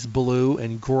always blue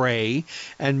and gray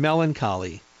and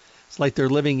melancholy. It's like they're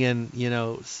living in,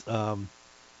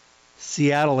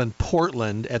 Seattle and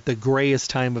Portland at the grayest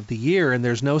time of the year, and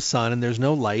there's no sun and there's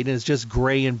no light, and it's just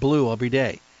gray and blue every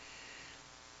day.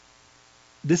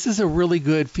 This is a really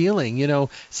good feeling.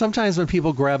 Sometimes when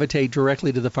people gravitate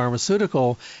directly to the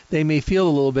pharmaceutical, they may feel a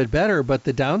little bit better, but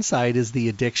the downside is the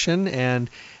addiction and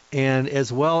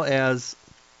as well as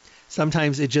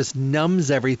sometimes it just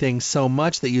numbs everything so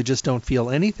much that you just don't feel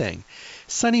anything.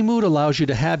 Sunny Mood allows you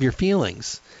to have your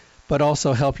feelings, but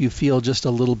also help you feel just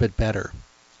a little bit better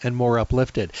and more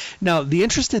uplifted. Now, the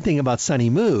interesting thing about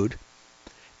Sunny Mood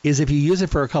is if you use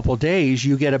it for a couple days,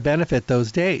 you get a benefit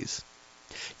those days.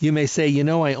 You may say,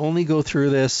 I only go through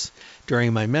this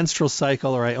during my menstrual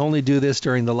cycle, or I only do this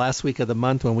during the last week of the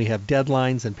month when we have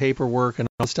deadlines and paperwork and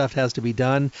all stuff has to be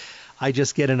done. I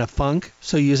just get in a funk,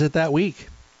 so use it that week.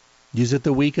 Use it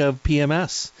the week of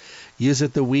PMS. Use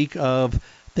it the week of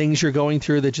things you're going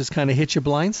through that just kind of hit you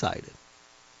blindsided.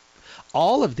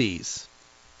 All of these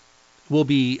will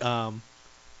be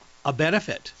a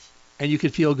benefit, and you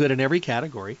could feel good in every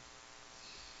category.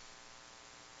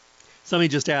 Somebody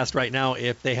just asked right now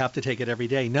if they have to take it every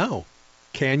day. No.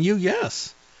 Can you?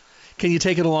 Yes. Can you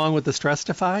take it along with the Stress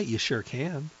Defy? You sure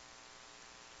can.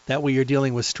 That way you're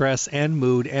dealing with stress and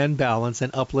mood and balance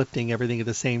and uplifting everything at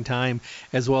the same time,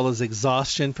 as well as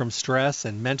exhaustion from stress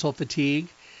and mental fatigue,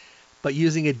 but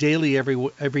using it daily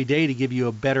every day to give you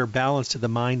a better balance to the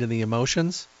mind and the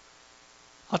emotions.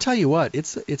 I'll tell you what,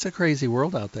 it's a crazy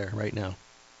world out there right now.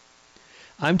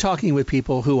 I'm talking with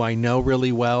people who I know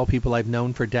really well, people I've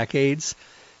known for decades,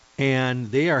 and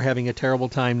they are having a terrible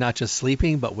time not just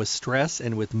sleeping, but with stress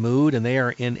and with mood, and they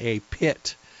are in a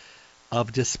pit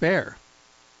of despair.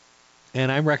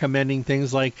 And I'm recommending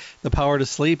things like the Power to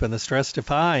Sleep and the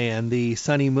Stress-Defy and the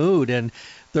Sunny Mood, and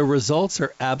the results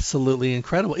are absolutely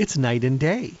incredible. It's night and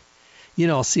day.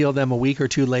 I'll see them a week or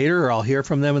two later, or I'll hear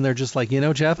from them and they're just like,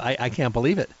 Jeff, I can't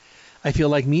believe it. I feel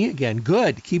like me again.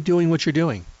 Good. Keep doing what you're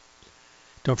doing.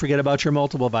 Don't forget about your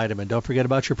multiple vitamin. Don't forget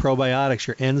about your probiotics,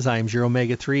 your enzymes, your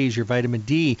omega-3s, your vitamin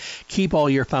D. Keep all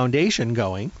your foundation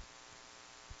going.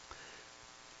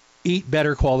 Eat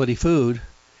better quality food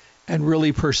and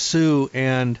really pursue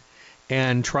and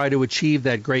try to achieve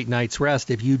that great night's rest.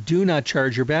 If you do not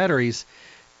charge your batteries,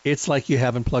 it's like you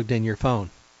haven't plugged in your phone.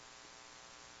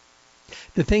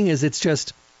 The thing is, it's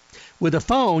just, with a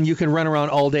phone, you can run around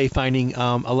all day finding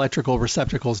electrical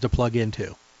receptacles to plug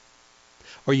into.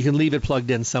 Or you can leave it plugged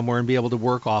in somewhere and be able to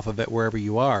work off of it wherever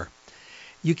you are.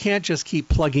 You can't just keep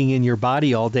plugging in your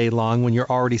body all day long when you're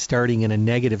already starting in a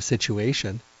negative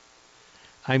situation.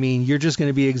 I mean, you're just going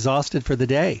to be exhausted for the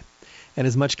day. And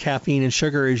as much caffeine and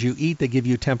sugar as you eat that give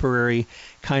you temporary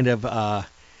kind of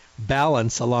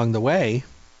balance along the way,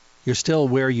 you're still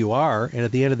where you are. And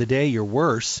at the end of the day, you're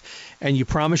worse. And you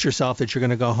promise yourself that you're going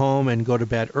to go home and go to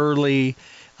bed early,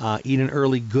 eat an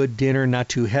early good dinner, not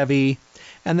too heavy.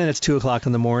 And then it's 2 o'clock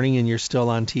in the morning and you're still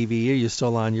on TV, or you're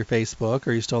still on your Facebook,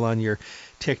 or you're still on your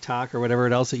TikTok or whatever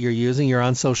else that you're using. You're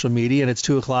on social media and it's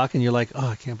 2 o'clock and you're like, oh,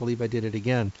 I can't believe I did it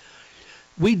again.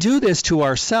 We do this to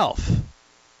ourselves.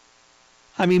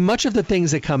 I mean, much of the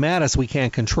things that come at us we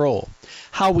can't control.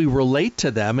 How we relate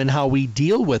to them and how we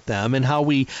deal with them and how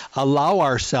we allow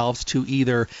ourselves to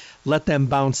either let them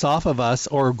bounce off of us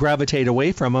or gravitate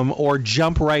away from them or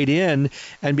jump right in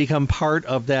and become part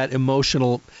of that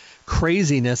emotional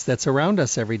craziness that's around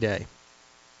us every day.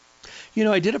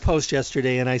 I did a post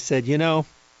yesterday and I said,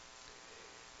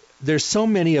 there's so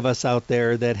many of us out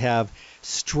there that have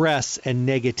stress and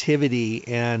negativity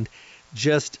and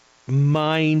just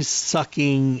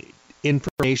mind-sucking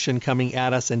information coming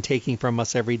at us and taking from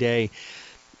us every day.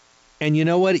 And you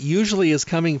know what? It usually is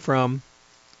coming from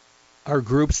our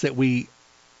groups that we,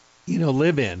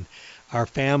 live in, our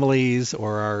families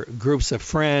or our groups of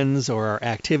friends or our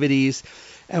activities.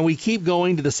 And we keep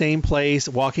going to the same place,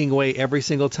 walking away every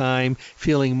single time,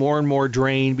 feeling more and more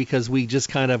drained because we just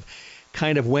kind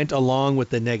of went along with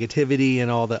the negativity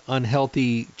and all the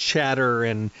unhealthy chatter.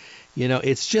 And,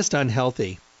 it's just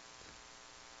unhealthy.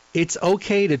 It's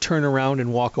okay to turn around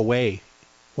and walk away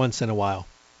once in a while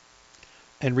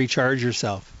and recharge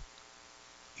yourself.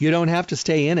 You don't have to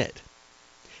stay in it.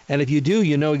 And if you do,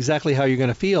 you know exactly how you're going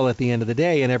to feel at the end of the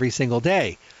day and every single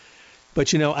day.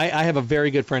 But, I have a very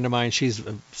good friend of mine. She's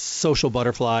a social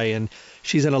butterfly, and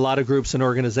she's in a lot of groups and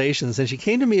organizations. And she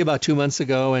came to me about 2 months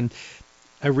ago, and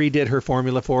I redid her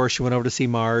formula for her. She went over to see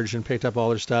Marge and picked up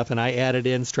all her stuff. And I added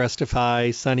in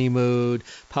Stress-Defy, Sunny Mood,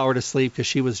 Power to Sleep, because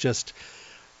she was just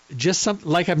something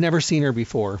like I've never seen her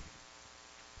before.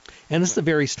 And this is a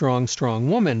very strong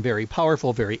woman, very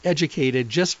powerful, very educated,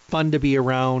 just fun to be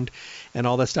around and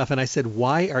all that stuff. And I said,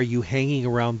 why are you hanging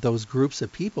around those groups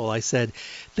of people? I said,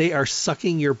 they are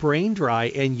sucking your brain dry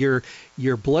and your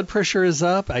blood pressure is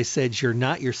up. I said, you're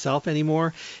not yourself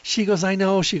anymore. She goes, I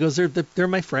know. She goes, they're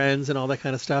my friends and all that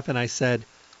kind of stuff. And I said,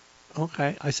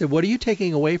 okay. I said, what are you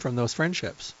taking away from those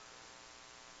friendships?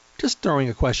 Just throwing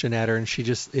a question at her, and she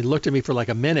looked at me for like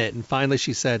a minute, and finally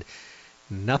she said,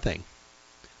 nothing.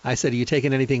 I said, are you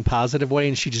taking anything positive away?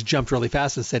 And she just jumped really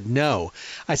fast and said, no.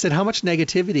 I said, how much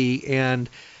negativity and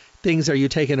things are you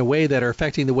taking away that are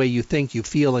affecting the way you think, you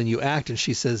feel, and you act? And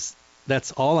she says,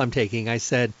 that's all I'm taking. I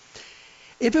said,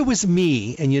 if it was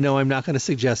me, and I'm not going to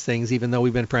suggest things, even though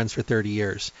we've been friends for 30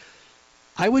 years,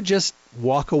 I would just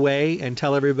walk away and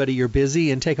tell everybody you're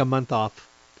busy and take a month off.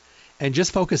 And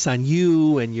just focus on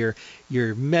you and your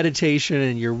meditation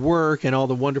and your work and all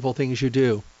the wonderful things you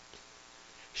do.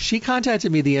 She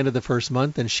contacted me at the end of the first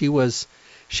month, and she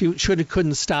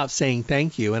couldn't stop saying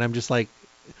thank you. And I'm just like,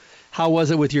 how was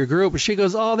it with your group? And she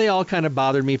goes, oh, they all kind of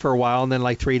bothered me for a while. And then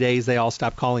like 3 days, they all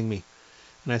stopped calling me.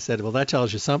 And I said, well, that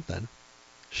tells you something.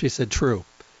 She said, true,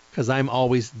 because I'm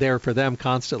always there for them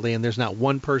constantly. And there's not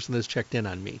one person that's checked in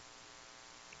on me.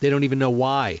 They don't even know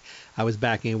why I was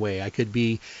backing away. I could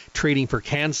be treating for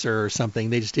cancer or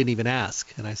something. They just didn't even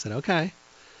ask. And I said, okay.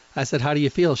 I said, how do you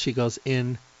feel? She goes,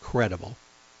 incredible.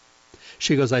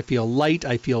 She goes, I feel light.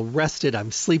 I feel rested.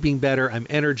 I'm sleeping better. I'm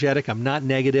energetic. I'm not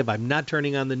negative. I'm not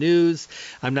turning on the news.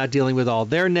 I'm not dealing with all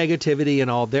their negativity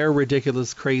and all their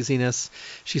ridiculous craziness.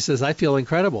 She says, I feel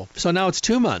incredible. So now it's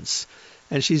 2 months.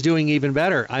 And she's doing even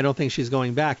better. I don't think she's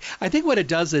going back. I think what it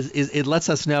does is it lets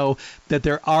us know that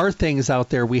there are things out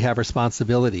there we have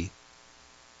responsibility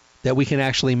that we can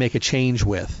actually make a change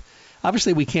with.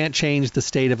 Obviously, we can't change the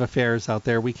state of affairs out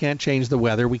there. We can't change the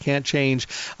weather. We can't change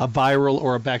a viral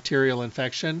or a bacterial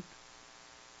infection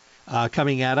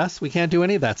coming at us. We can't do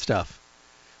any of that stuff.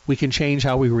 We can change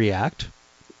how we react.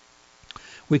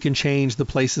 We can change the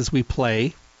places we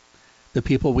play, the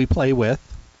people we play with,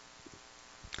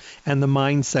 and the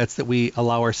mindsets that we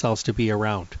allow ourselves to be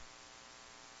around.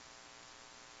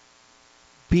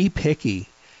 Be picky.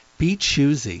 Be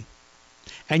choosy.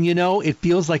 And it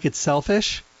feels like it's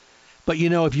selfish, but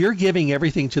if you're giving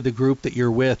everything to the group that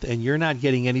you're with and you're not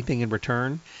getting anything in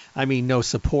return, I mean, no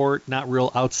support, not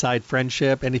real outside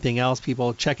friendship, anything else,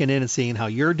 people checking in and seeing how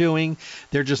you're doing,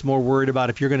 they're just more worried about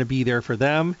if you're going to be there for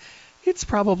them, it's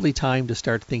probably time to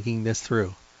start thinking this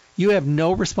through. You have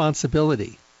no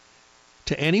responsibility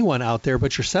to anyone out there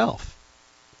but yourself,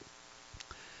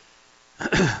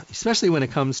 especially when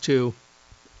it comes to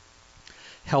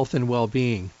health and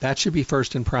well-being. That should be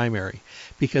first and primary,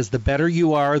 because the better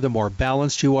you are, the more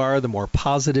balanced you are, the more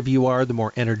positive you are, the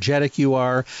more energetic you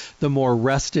are, the more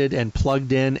rested and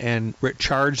plugged in and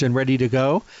charged and ready to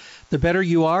go, the better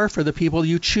you are for the people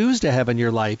you choose to have in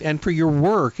your life and for your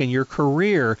work and your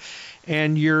career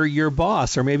and your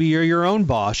boss, or maybe you're your own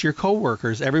boss, your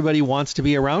coworkers. Everybody wants to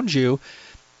be around you,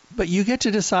 but you get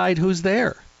to decide who's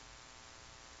there.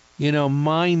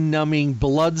 Mind-numbing,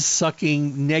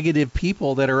 blood-sucking, negative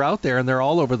people that are out there, and they're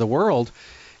all over the world.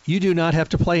 You do not have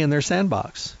to play in their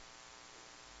sandbox.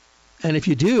 And if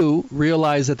you do,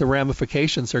 realize that the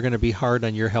ramifications are going to be hard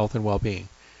on your health and well-being.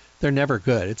 They're never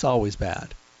good. It's always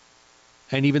bad.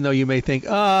 And even though you may think,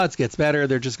 it gets better,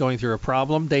 they're just going through a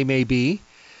problem, they may be.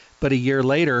 But a year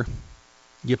later,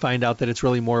 you find out that it's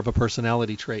really more of a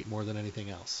personality trait more than anything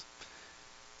else.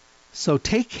 So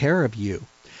take care of you.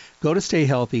 Go to Stay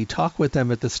Healthy. Talk with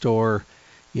them at the store.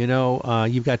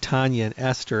 You've got Tanya and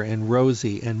Esther and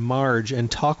Rosie and Marge, and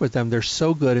talk with them. They're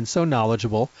so good and so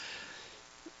knowledgeable.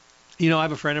 I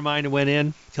have a friend of mine who went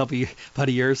in about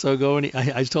a year or so ago, and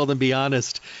I told him, be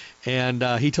honest. And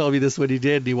he told me this is what he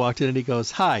did. And he walked in and he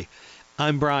goes, "Hi,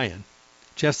 I'm Brian.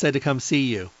 Jeff said to come see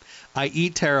you. I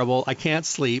eat terrible. I can't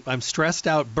sleep. I'm stressed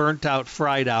out, burnt out,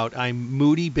 fried out. I'm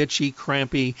moody, bitchy,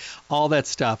 crampy, all that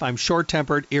stuff. I'm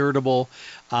short-tempered, irritable.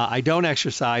 I don't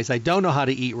exercise. I don't know how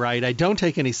to eat right. I don't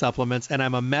take any supplements, and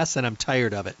I'm a mess, and I'm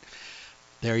tired of it."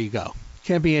 There you go.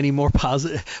 Can't be any more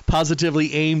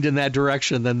positively aimed in that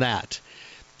direction than that.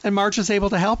 And Marge was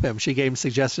able to help him. She gave him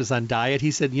suggestions on diet.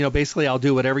 He said, basically, I'll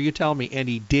do whatever you tell me. And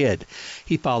he did.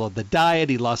 He followed the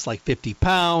diet. He lost like 50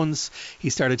 pounds.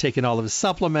 He started taking all of his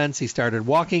supplements. He started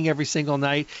walking every single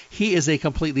night. He is a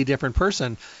completely different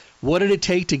person. What did it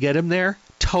take to get him there?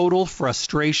 Total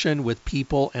frustration with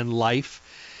people and life.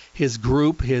 His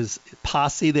group, his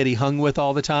posse that he hung with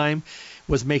all the time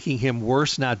was making him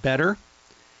worse, not better.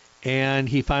 And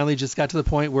he finally just got to the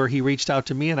point where he reached out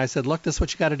to me and I said, look, this is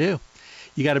what you got to do.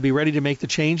 You got to be ready to make the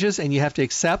changes, and you have to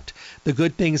accept the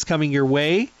good things coming your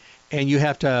way, and you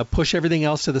have to push everything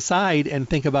else to the side and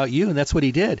think about you. And that's what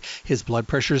he did. His blood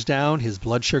pressure's down. His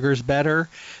blood sugar's better.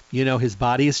 His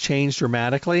body has changed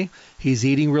dramatically. He's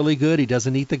eating really good. He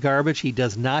doesn't eat the garbage. He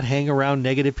does not hang around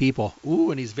negative people.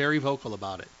 Ooh, and he's very vocal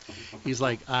about it. He's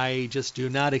like, I just do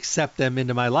not accept them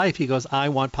into my life. He goes, I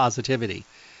want positivity.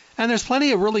 And there's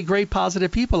plenty of really great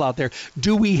positive people out there.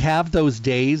 Do we have those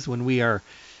days when we are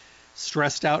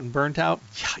stressed out and burnt out?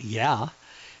 Yeah.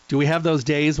 Do we have those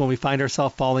days when we find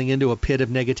ourselves falling into a pit of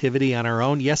negativity on our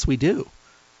own? Yes, we do.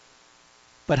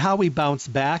 But how we bounce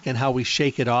back and how we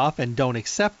shake it off and don't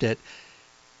accept it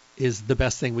is the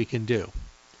best thing we can do.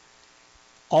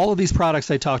 All of these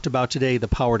products I talked about today, the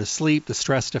Power to Sleep, the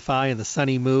Stress Defy, and the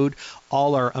Sunny Mood,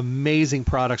 all are amazing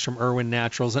products from Irwin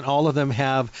Naturals, and all of them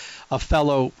have a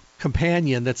fellow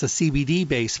companion that's a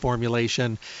CBD-based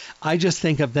formulation. I just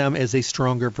think of them as a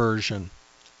stronger version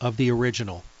of the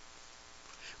original,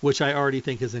 which I already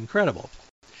think is incredible.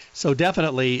 So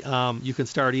definitely you can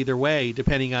start either way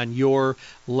depending on your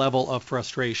level of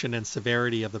frustration and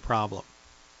severity of the problem.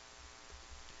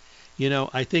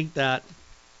 I think that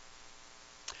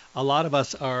a lot of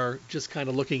us are just kind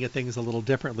of looking at things a little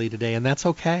differently today, and that's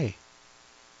okay.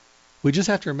 We just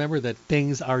have to remember that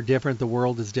things are different, the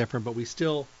world is different, but we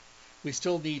still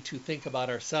need to think about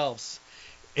ourselves.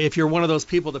 If you're one of those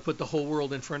people that put the whole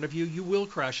world in front of you, you will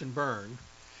crash and burn.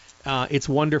 It's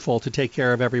wonderful to take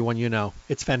care of everyone you know.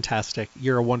 It's fantastic.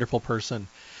 You're a wonderful person.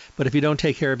 But if you don't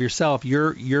take care of yourself,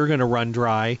 you're going to run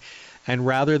dry. And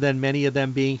rather than many of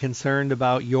them being concerned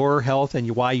about your health and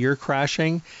why you're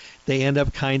crashing, they end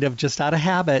up kind of just out of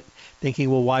habit thinking,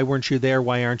 well, why weren't you there?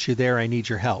 Why aren't you there? I need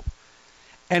your help.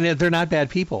 And they're not bad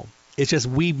people. It's just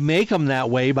we make them that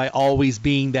way by always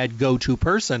being that go-to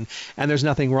person, and there's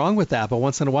nothing wrong with that. But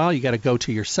once in a while, you got to go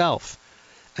to yourself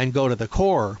and go to the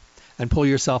core and pull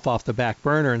yourself off the back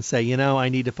burner and say, I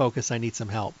need to focus. I need some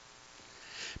help.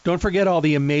 Don't forget all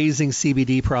the amazing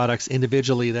CBD products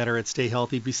individually that are at Stay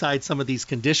Healthy. Besides some of these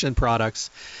conditioned products,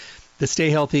 the Stay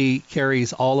Healthy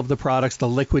carries all of the products, the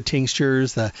liquid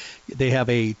tinctures. They have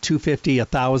a 250,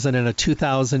 1,000, and a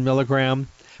 2,000 milligram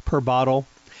per bottle.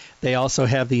 They also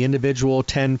have the individual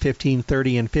 10, 15,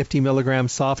 30, and 50 milligram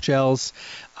soft gels,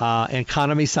 and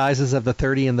economy sizes of the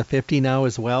 30 and the 50 now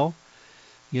as well.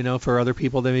 For other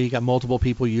people that maybe got multiple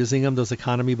people using them, those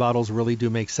economy bottles really do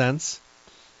make sense.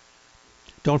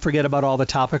 Don't forget about all the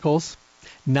topicals.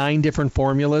 9 different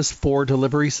formulas, 4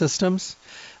 delivery systems,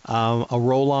 a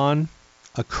roll-on,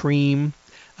 a cream,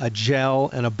 a gel,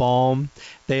 and a balm.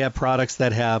 They have products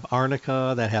that have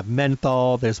arnica, that have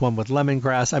menthol. There's one with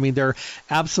lemongrass. I mean, they're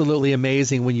absolutely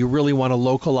amazing when you really want to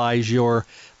localize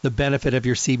the benefit of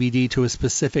your CBD to a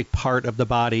specific part of the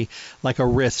body, like a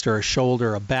wrist or a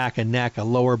shoulder, a back, a neck, a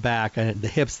lower back, and the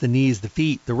hips, the knees, the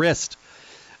feet, the wrist.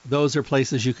 Those are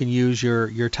places you can use your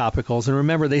topicals. And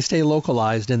remember, they stay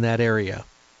localized in that area.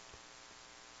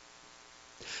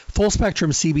 Full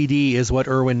spectrum CBD is what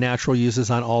Irwin Natural uses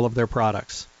on all of their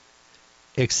products,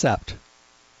 except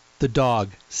the dog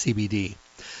CBD.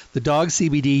 The dog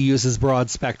CBD uses broad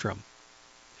spectrum.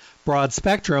 Broad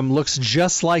spectrum looks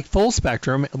just like full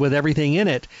spectrum with everything in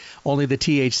it, only the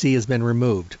THC has been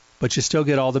removed. But you still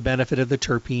get all the benefit of the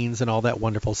terpenes and all that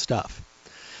wonderful stuff.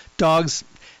 Dogs,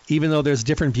 even though there's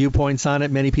different viewpoints on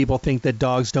it, many people think that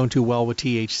dogs don't do well with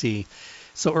THC.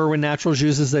 So Irwin Naturals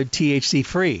uses the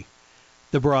THC-free,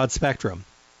 the broad spectrum.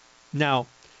 Now,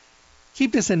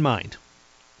 keep this in mind.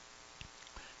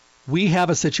 We have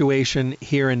a situation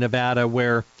here in Nevada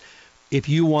where if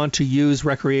you want to use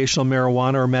recreational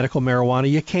marijuana or medical marijuana,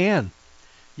 you can.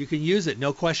 You can use it,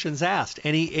 no questions asked,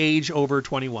 any age over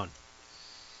 21.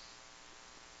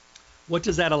 What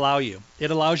does that allow you?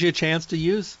 It allows you a chance to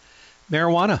use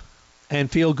marijuana and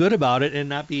feel good about it and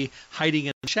not be hiding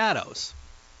in the shadows.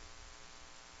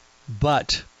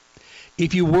 But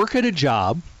if you work at a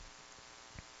job,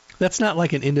 that's not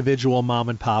like an individual mom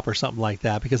and pop or something like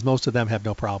that, because most of them have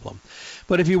no problem.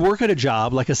 But if you work at a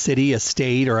job like a city, a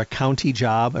state, or a county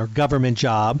job or government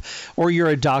job, or you're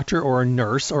a doctor or a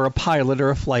nurse or a pilot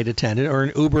or a flight attendant or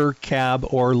an Uber, cab,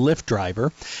 or Lyft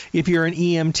driver, if you're an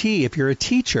EMT, if you're a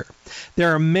teacher,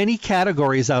 there are many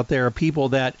categories out there of people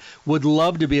that would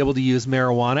love to be able to use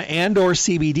marijuana and or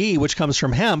CBD, which comes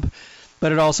from hemp,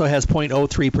 but it also has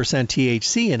 0.03%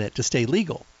 THC in it to stay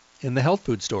legal in the health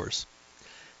food stores.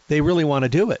 They really want to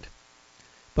do it.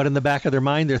 But in the back of their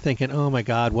mind, they're thinking, oh my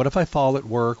God, what if I fall at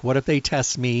work? What if they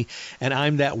test me and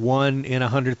I'm that 1 in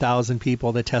 100,000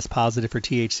 people that test positive for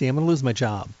THC? I'm going to lose my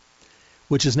job,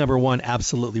 which is, number one,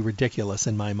 absolutely ridiculous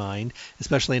in my mind,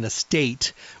 especially in a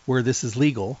state where this is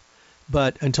legal.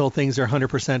 But until things are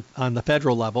 100% on the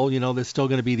federal level, there's still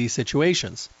going to be these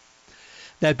situations.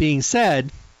 That being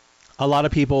said, a lot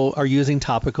of people are using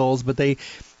topicals, but they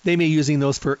may be using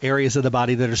those for areas of the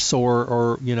body that are sore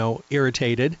or,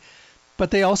 irritated. But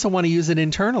they also want to use it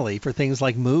internally for things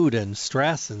like mood and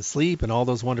stress and sleep and all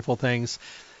those wonderful things.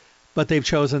 But they've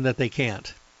chosen that they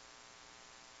can't.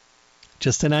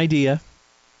 Just an idea.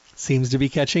 Seems to be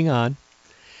catching on.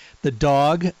 The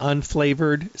dog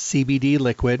unflavored CBD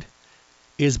liquid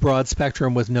is broad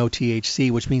spectrum with no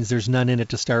THC, which means there's none in it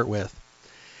to start with.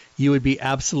 You would be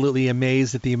absolutely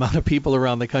amazed at the amount of people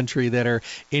around the country that are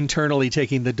internally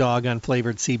taking the dog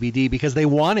unflavored CBD because they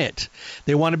want it.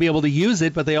 They want to be able to use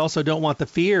it, but they also don't want the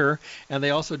fear, and they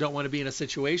also don't want to be in a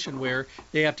situation where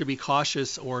they have to be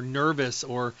cautious or nervous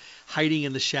or hiding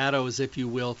in the shadows, if you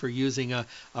will, for using a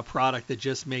product that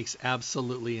just makes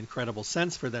absolutely incredible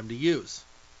sense for them to use.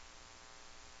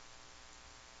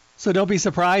 So don't be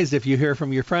surprised if you hear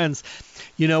from your friends,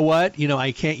 you know what,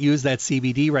 I can't use that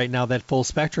CBD right now, that full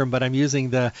spectrum, but I'm using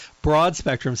the broad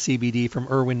spectrum CBD from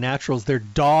Irwin Naturals, their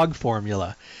dog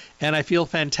formula, and I feel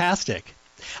fantastic.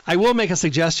 I will make a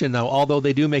suggestion, though, although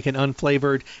they do make an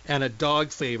unflavored and a dog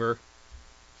flavor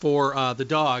for the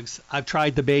dogs. I've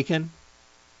tried the bacon.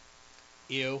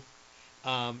 Ew.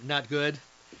 Not good.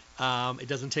 It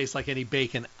doesn't taste like any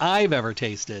bacon I've ever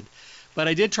tasted. But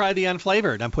I did try the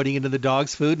unflavored. I'm putting it into the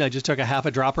dog's food, and I just took a half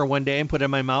a dropper one day and put it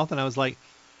in my mouth, and I was like,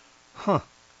 it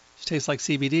tastes like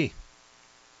CBD.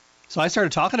 So I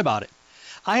started talking about it.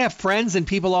 I have friends and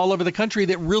people all over the country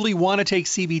that really want to take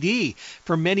CBD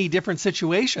for many different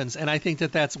situations, and I think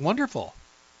that that's wonderful.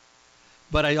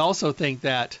 But I also think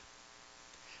that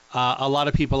a lot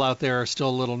of people out there are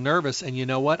still a little nervous, and you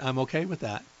know what? I'm okay with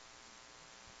that.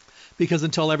 because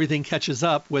until everything catches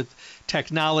up with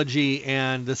technology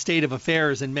and the state of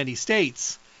affairs in many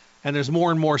states, and there's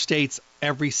more and more states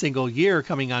every single year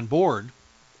coming on board,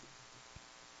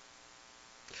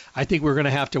 I think we're going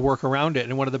to have to work around it.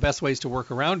 And one of the best ways to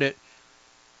work around it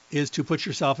is to put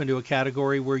yourself into a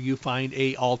category where you find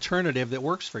a alternative that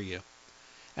works for you.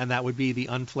 And that would be the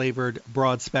unflavored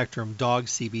broad spectrum dog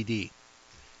CBD.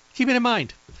 Keep it in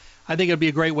mind. I think it'd be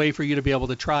a great way for you to be able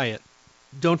to try it.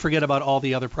 Don't forget about all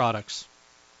the other products.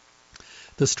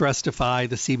 The Stress-Defy,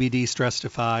 the CBD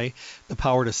Stress-Defy, the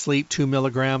Power to Sleep 2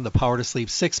 milligram, the Power to Sleep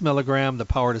 6 milligram, the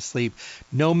Power to Sleep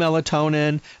no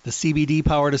melatonin, the CBD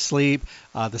Power to Sleep,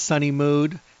 the Sunny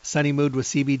Mood with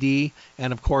CBD,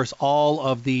 and of course all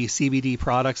of the CBD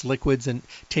products, liquids and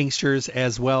tinctures,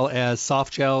 as well as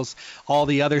soft gels, all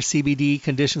the other CBD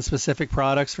condition-specific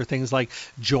products for things like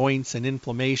joints and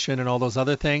inflammation and all those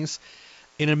other things.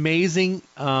 An amazing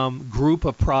group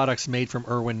of products made from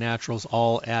Irwin Naturals,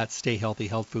 all at Stay Healthy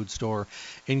Health Food Store.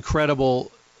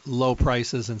 Incredible low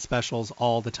prices and specials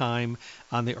all the time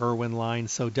on the Irwin line,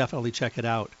 so definitely check it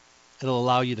out. It'll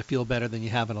allow you to feel better than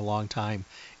you have in a long time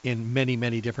in many,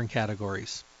 many different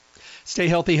categories. Stay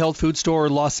Healthy Health Food Store,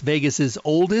 Las Vegas's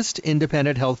oldest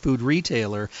independent health food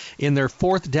retailer in their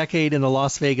 4th decade in the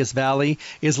Las Vegas Valley,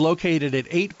 is located at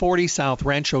 840 South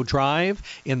Rancho Drive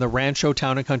in the Rancho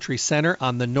Town and Country Center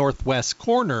on the northwest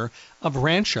corner of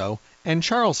Rancho and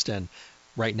Charleston,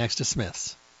 right next to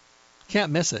Smith's.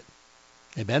 Can't miss it.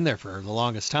 They've been there for the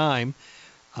longest time.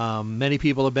 Many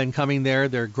people have been coming there,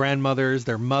 their grandmothers,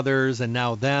 their mothers, and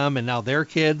now them, and now their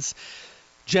kids.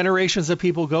 Generations of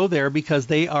people go there because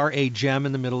they are a gem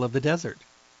in the middle of the desert.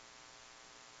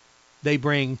 They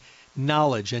bring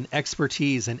knowledge and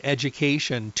expertise and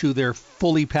education to their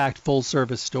fully packed,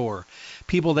 full-service store.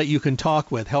 People that you can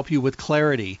talk with, help you with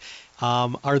clarity,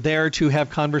 are there to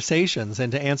have conversations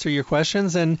and to answer your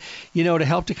questions and, to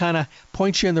help to kind of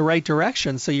point you in the right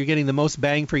direction so you're getting the most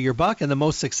bang for your buck and the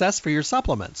most success for your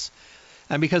supplements.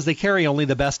 And because they carry only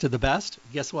the best of the best,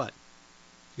 guess what?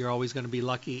 You're always going to be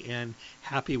lucky and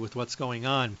happy with what's going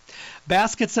on.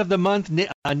 Baskets of the month,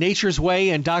 Nature's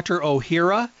Way and Dr.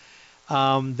 Ohhira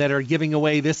that are giving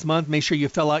away this month. Make sure you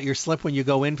fill out your slip when you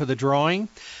go in for the drawing.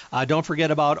 Don't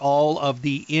forget about all of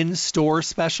the in-store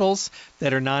specials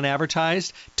that are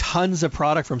non-advertised. Tons of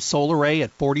product from Solaray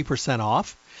at 40%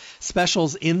 off.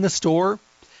 Specials in the store.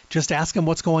 Just ask them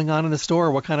what's going on in the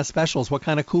store, what kind of specials, what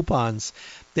kind of coupons.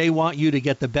 They want you to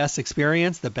get the best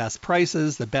experience, the best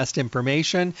prices, the best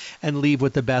information, and leave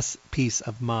with the best peace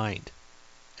of mind.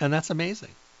 And that's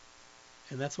amazing.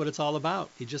 And that's what it's all about.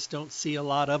 You just don't see a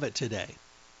lot of it today.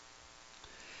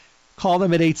 Call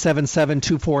them at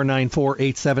 877-2494,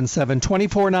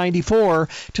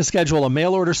 877-2494 to schedule a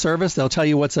mail order service. They'll tell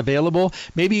you what's available.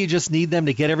 Maybe you just need them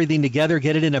to get everything together,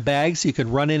 get it in a bag so you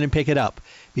can run in and pick it up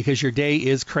because your day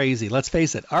is crazy. Let's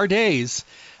face it, our days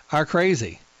are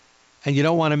crazy. And you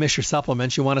don't want to miss your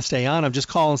supplements. You want to stay on them. Just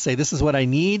call and say, this is what I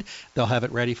need. They'll have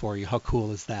it ready for you. How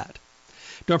cool is that?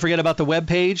 Don't forget about the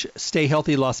webpage,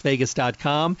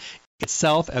 stayhealthylasvegas.com.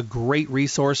 Itself a great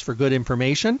resource for good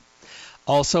information.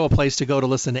 Also, a place to go to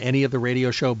listen to any of the radio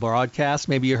show broadcasts.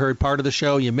 Maybe you heard part of the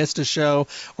show, you missed a show,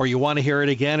 or you want to hear it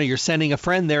again, or you're sending a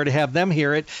friend there to have them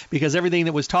hear it because everything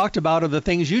that was talked about are the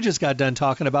things you just got done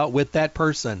talking about with that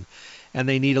person, and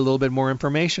they need a little bit more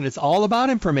information. It's all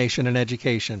about information and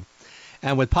education.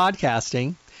 And with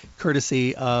podcasting,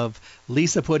 courtesy of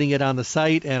Lisa putting it on the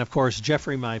site, and of course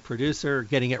Jeffrey, my producer,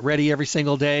 getting it ready every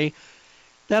single day,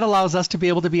 that allows us to be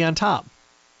able to be on top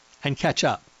and catch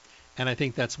up. And I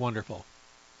think that's wonderful.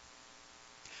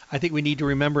 I think we need to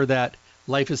remember that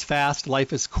life is fast,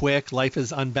 life is quick, life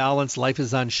is unbalanced, life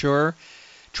is unsure.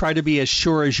 Try to be as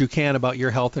sure as you can about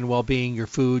your health and well-being, your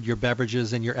food, your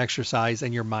beverages, and your exercise,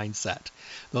 and your mindset.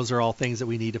 Those are all things that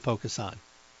we need to focus on.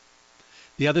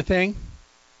 The other thing,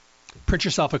 print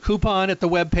yourself a coupon at the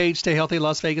webpage,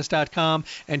 stayhealthylasvegas.com,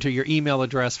 enter your email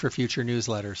address for future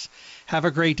newsletters. Have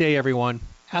a great day, everyone.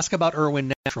 Ask about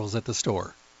Irwin Naturals at the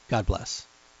store. God bless.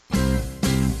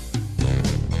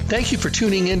 Thank you for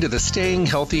tuning in to the Staying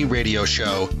Healthy radio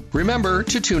show. Remember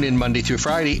to tune in Monday through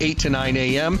Friday, 8 to 9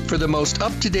 a.m. for the most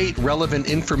up-to-date, relevant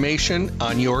information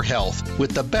on your health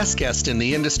with the best guest in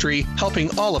the industry,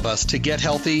 helping all of us to get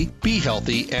healthy, be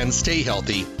healthy, and stay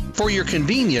healthy. For your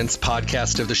convenience,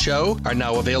 podcasts of the show are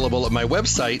now available at my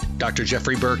website,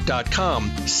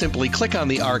 drjeffreyburke.com. Simply click on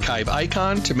the archive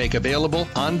icon to make available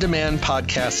on-demand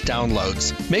podcast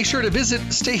downloads. Make sure to visit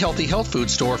Stay Healthy Health Food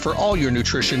Store for all your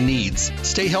nutrition needs.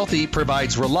 Stay Healthy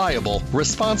provides reliable,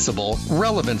 responsible,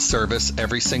 relevant service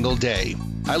every single day.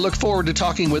 I look forward to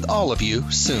talking with all of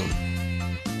you soon.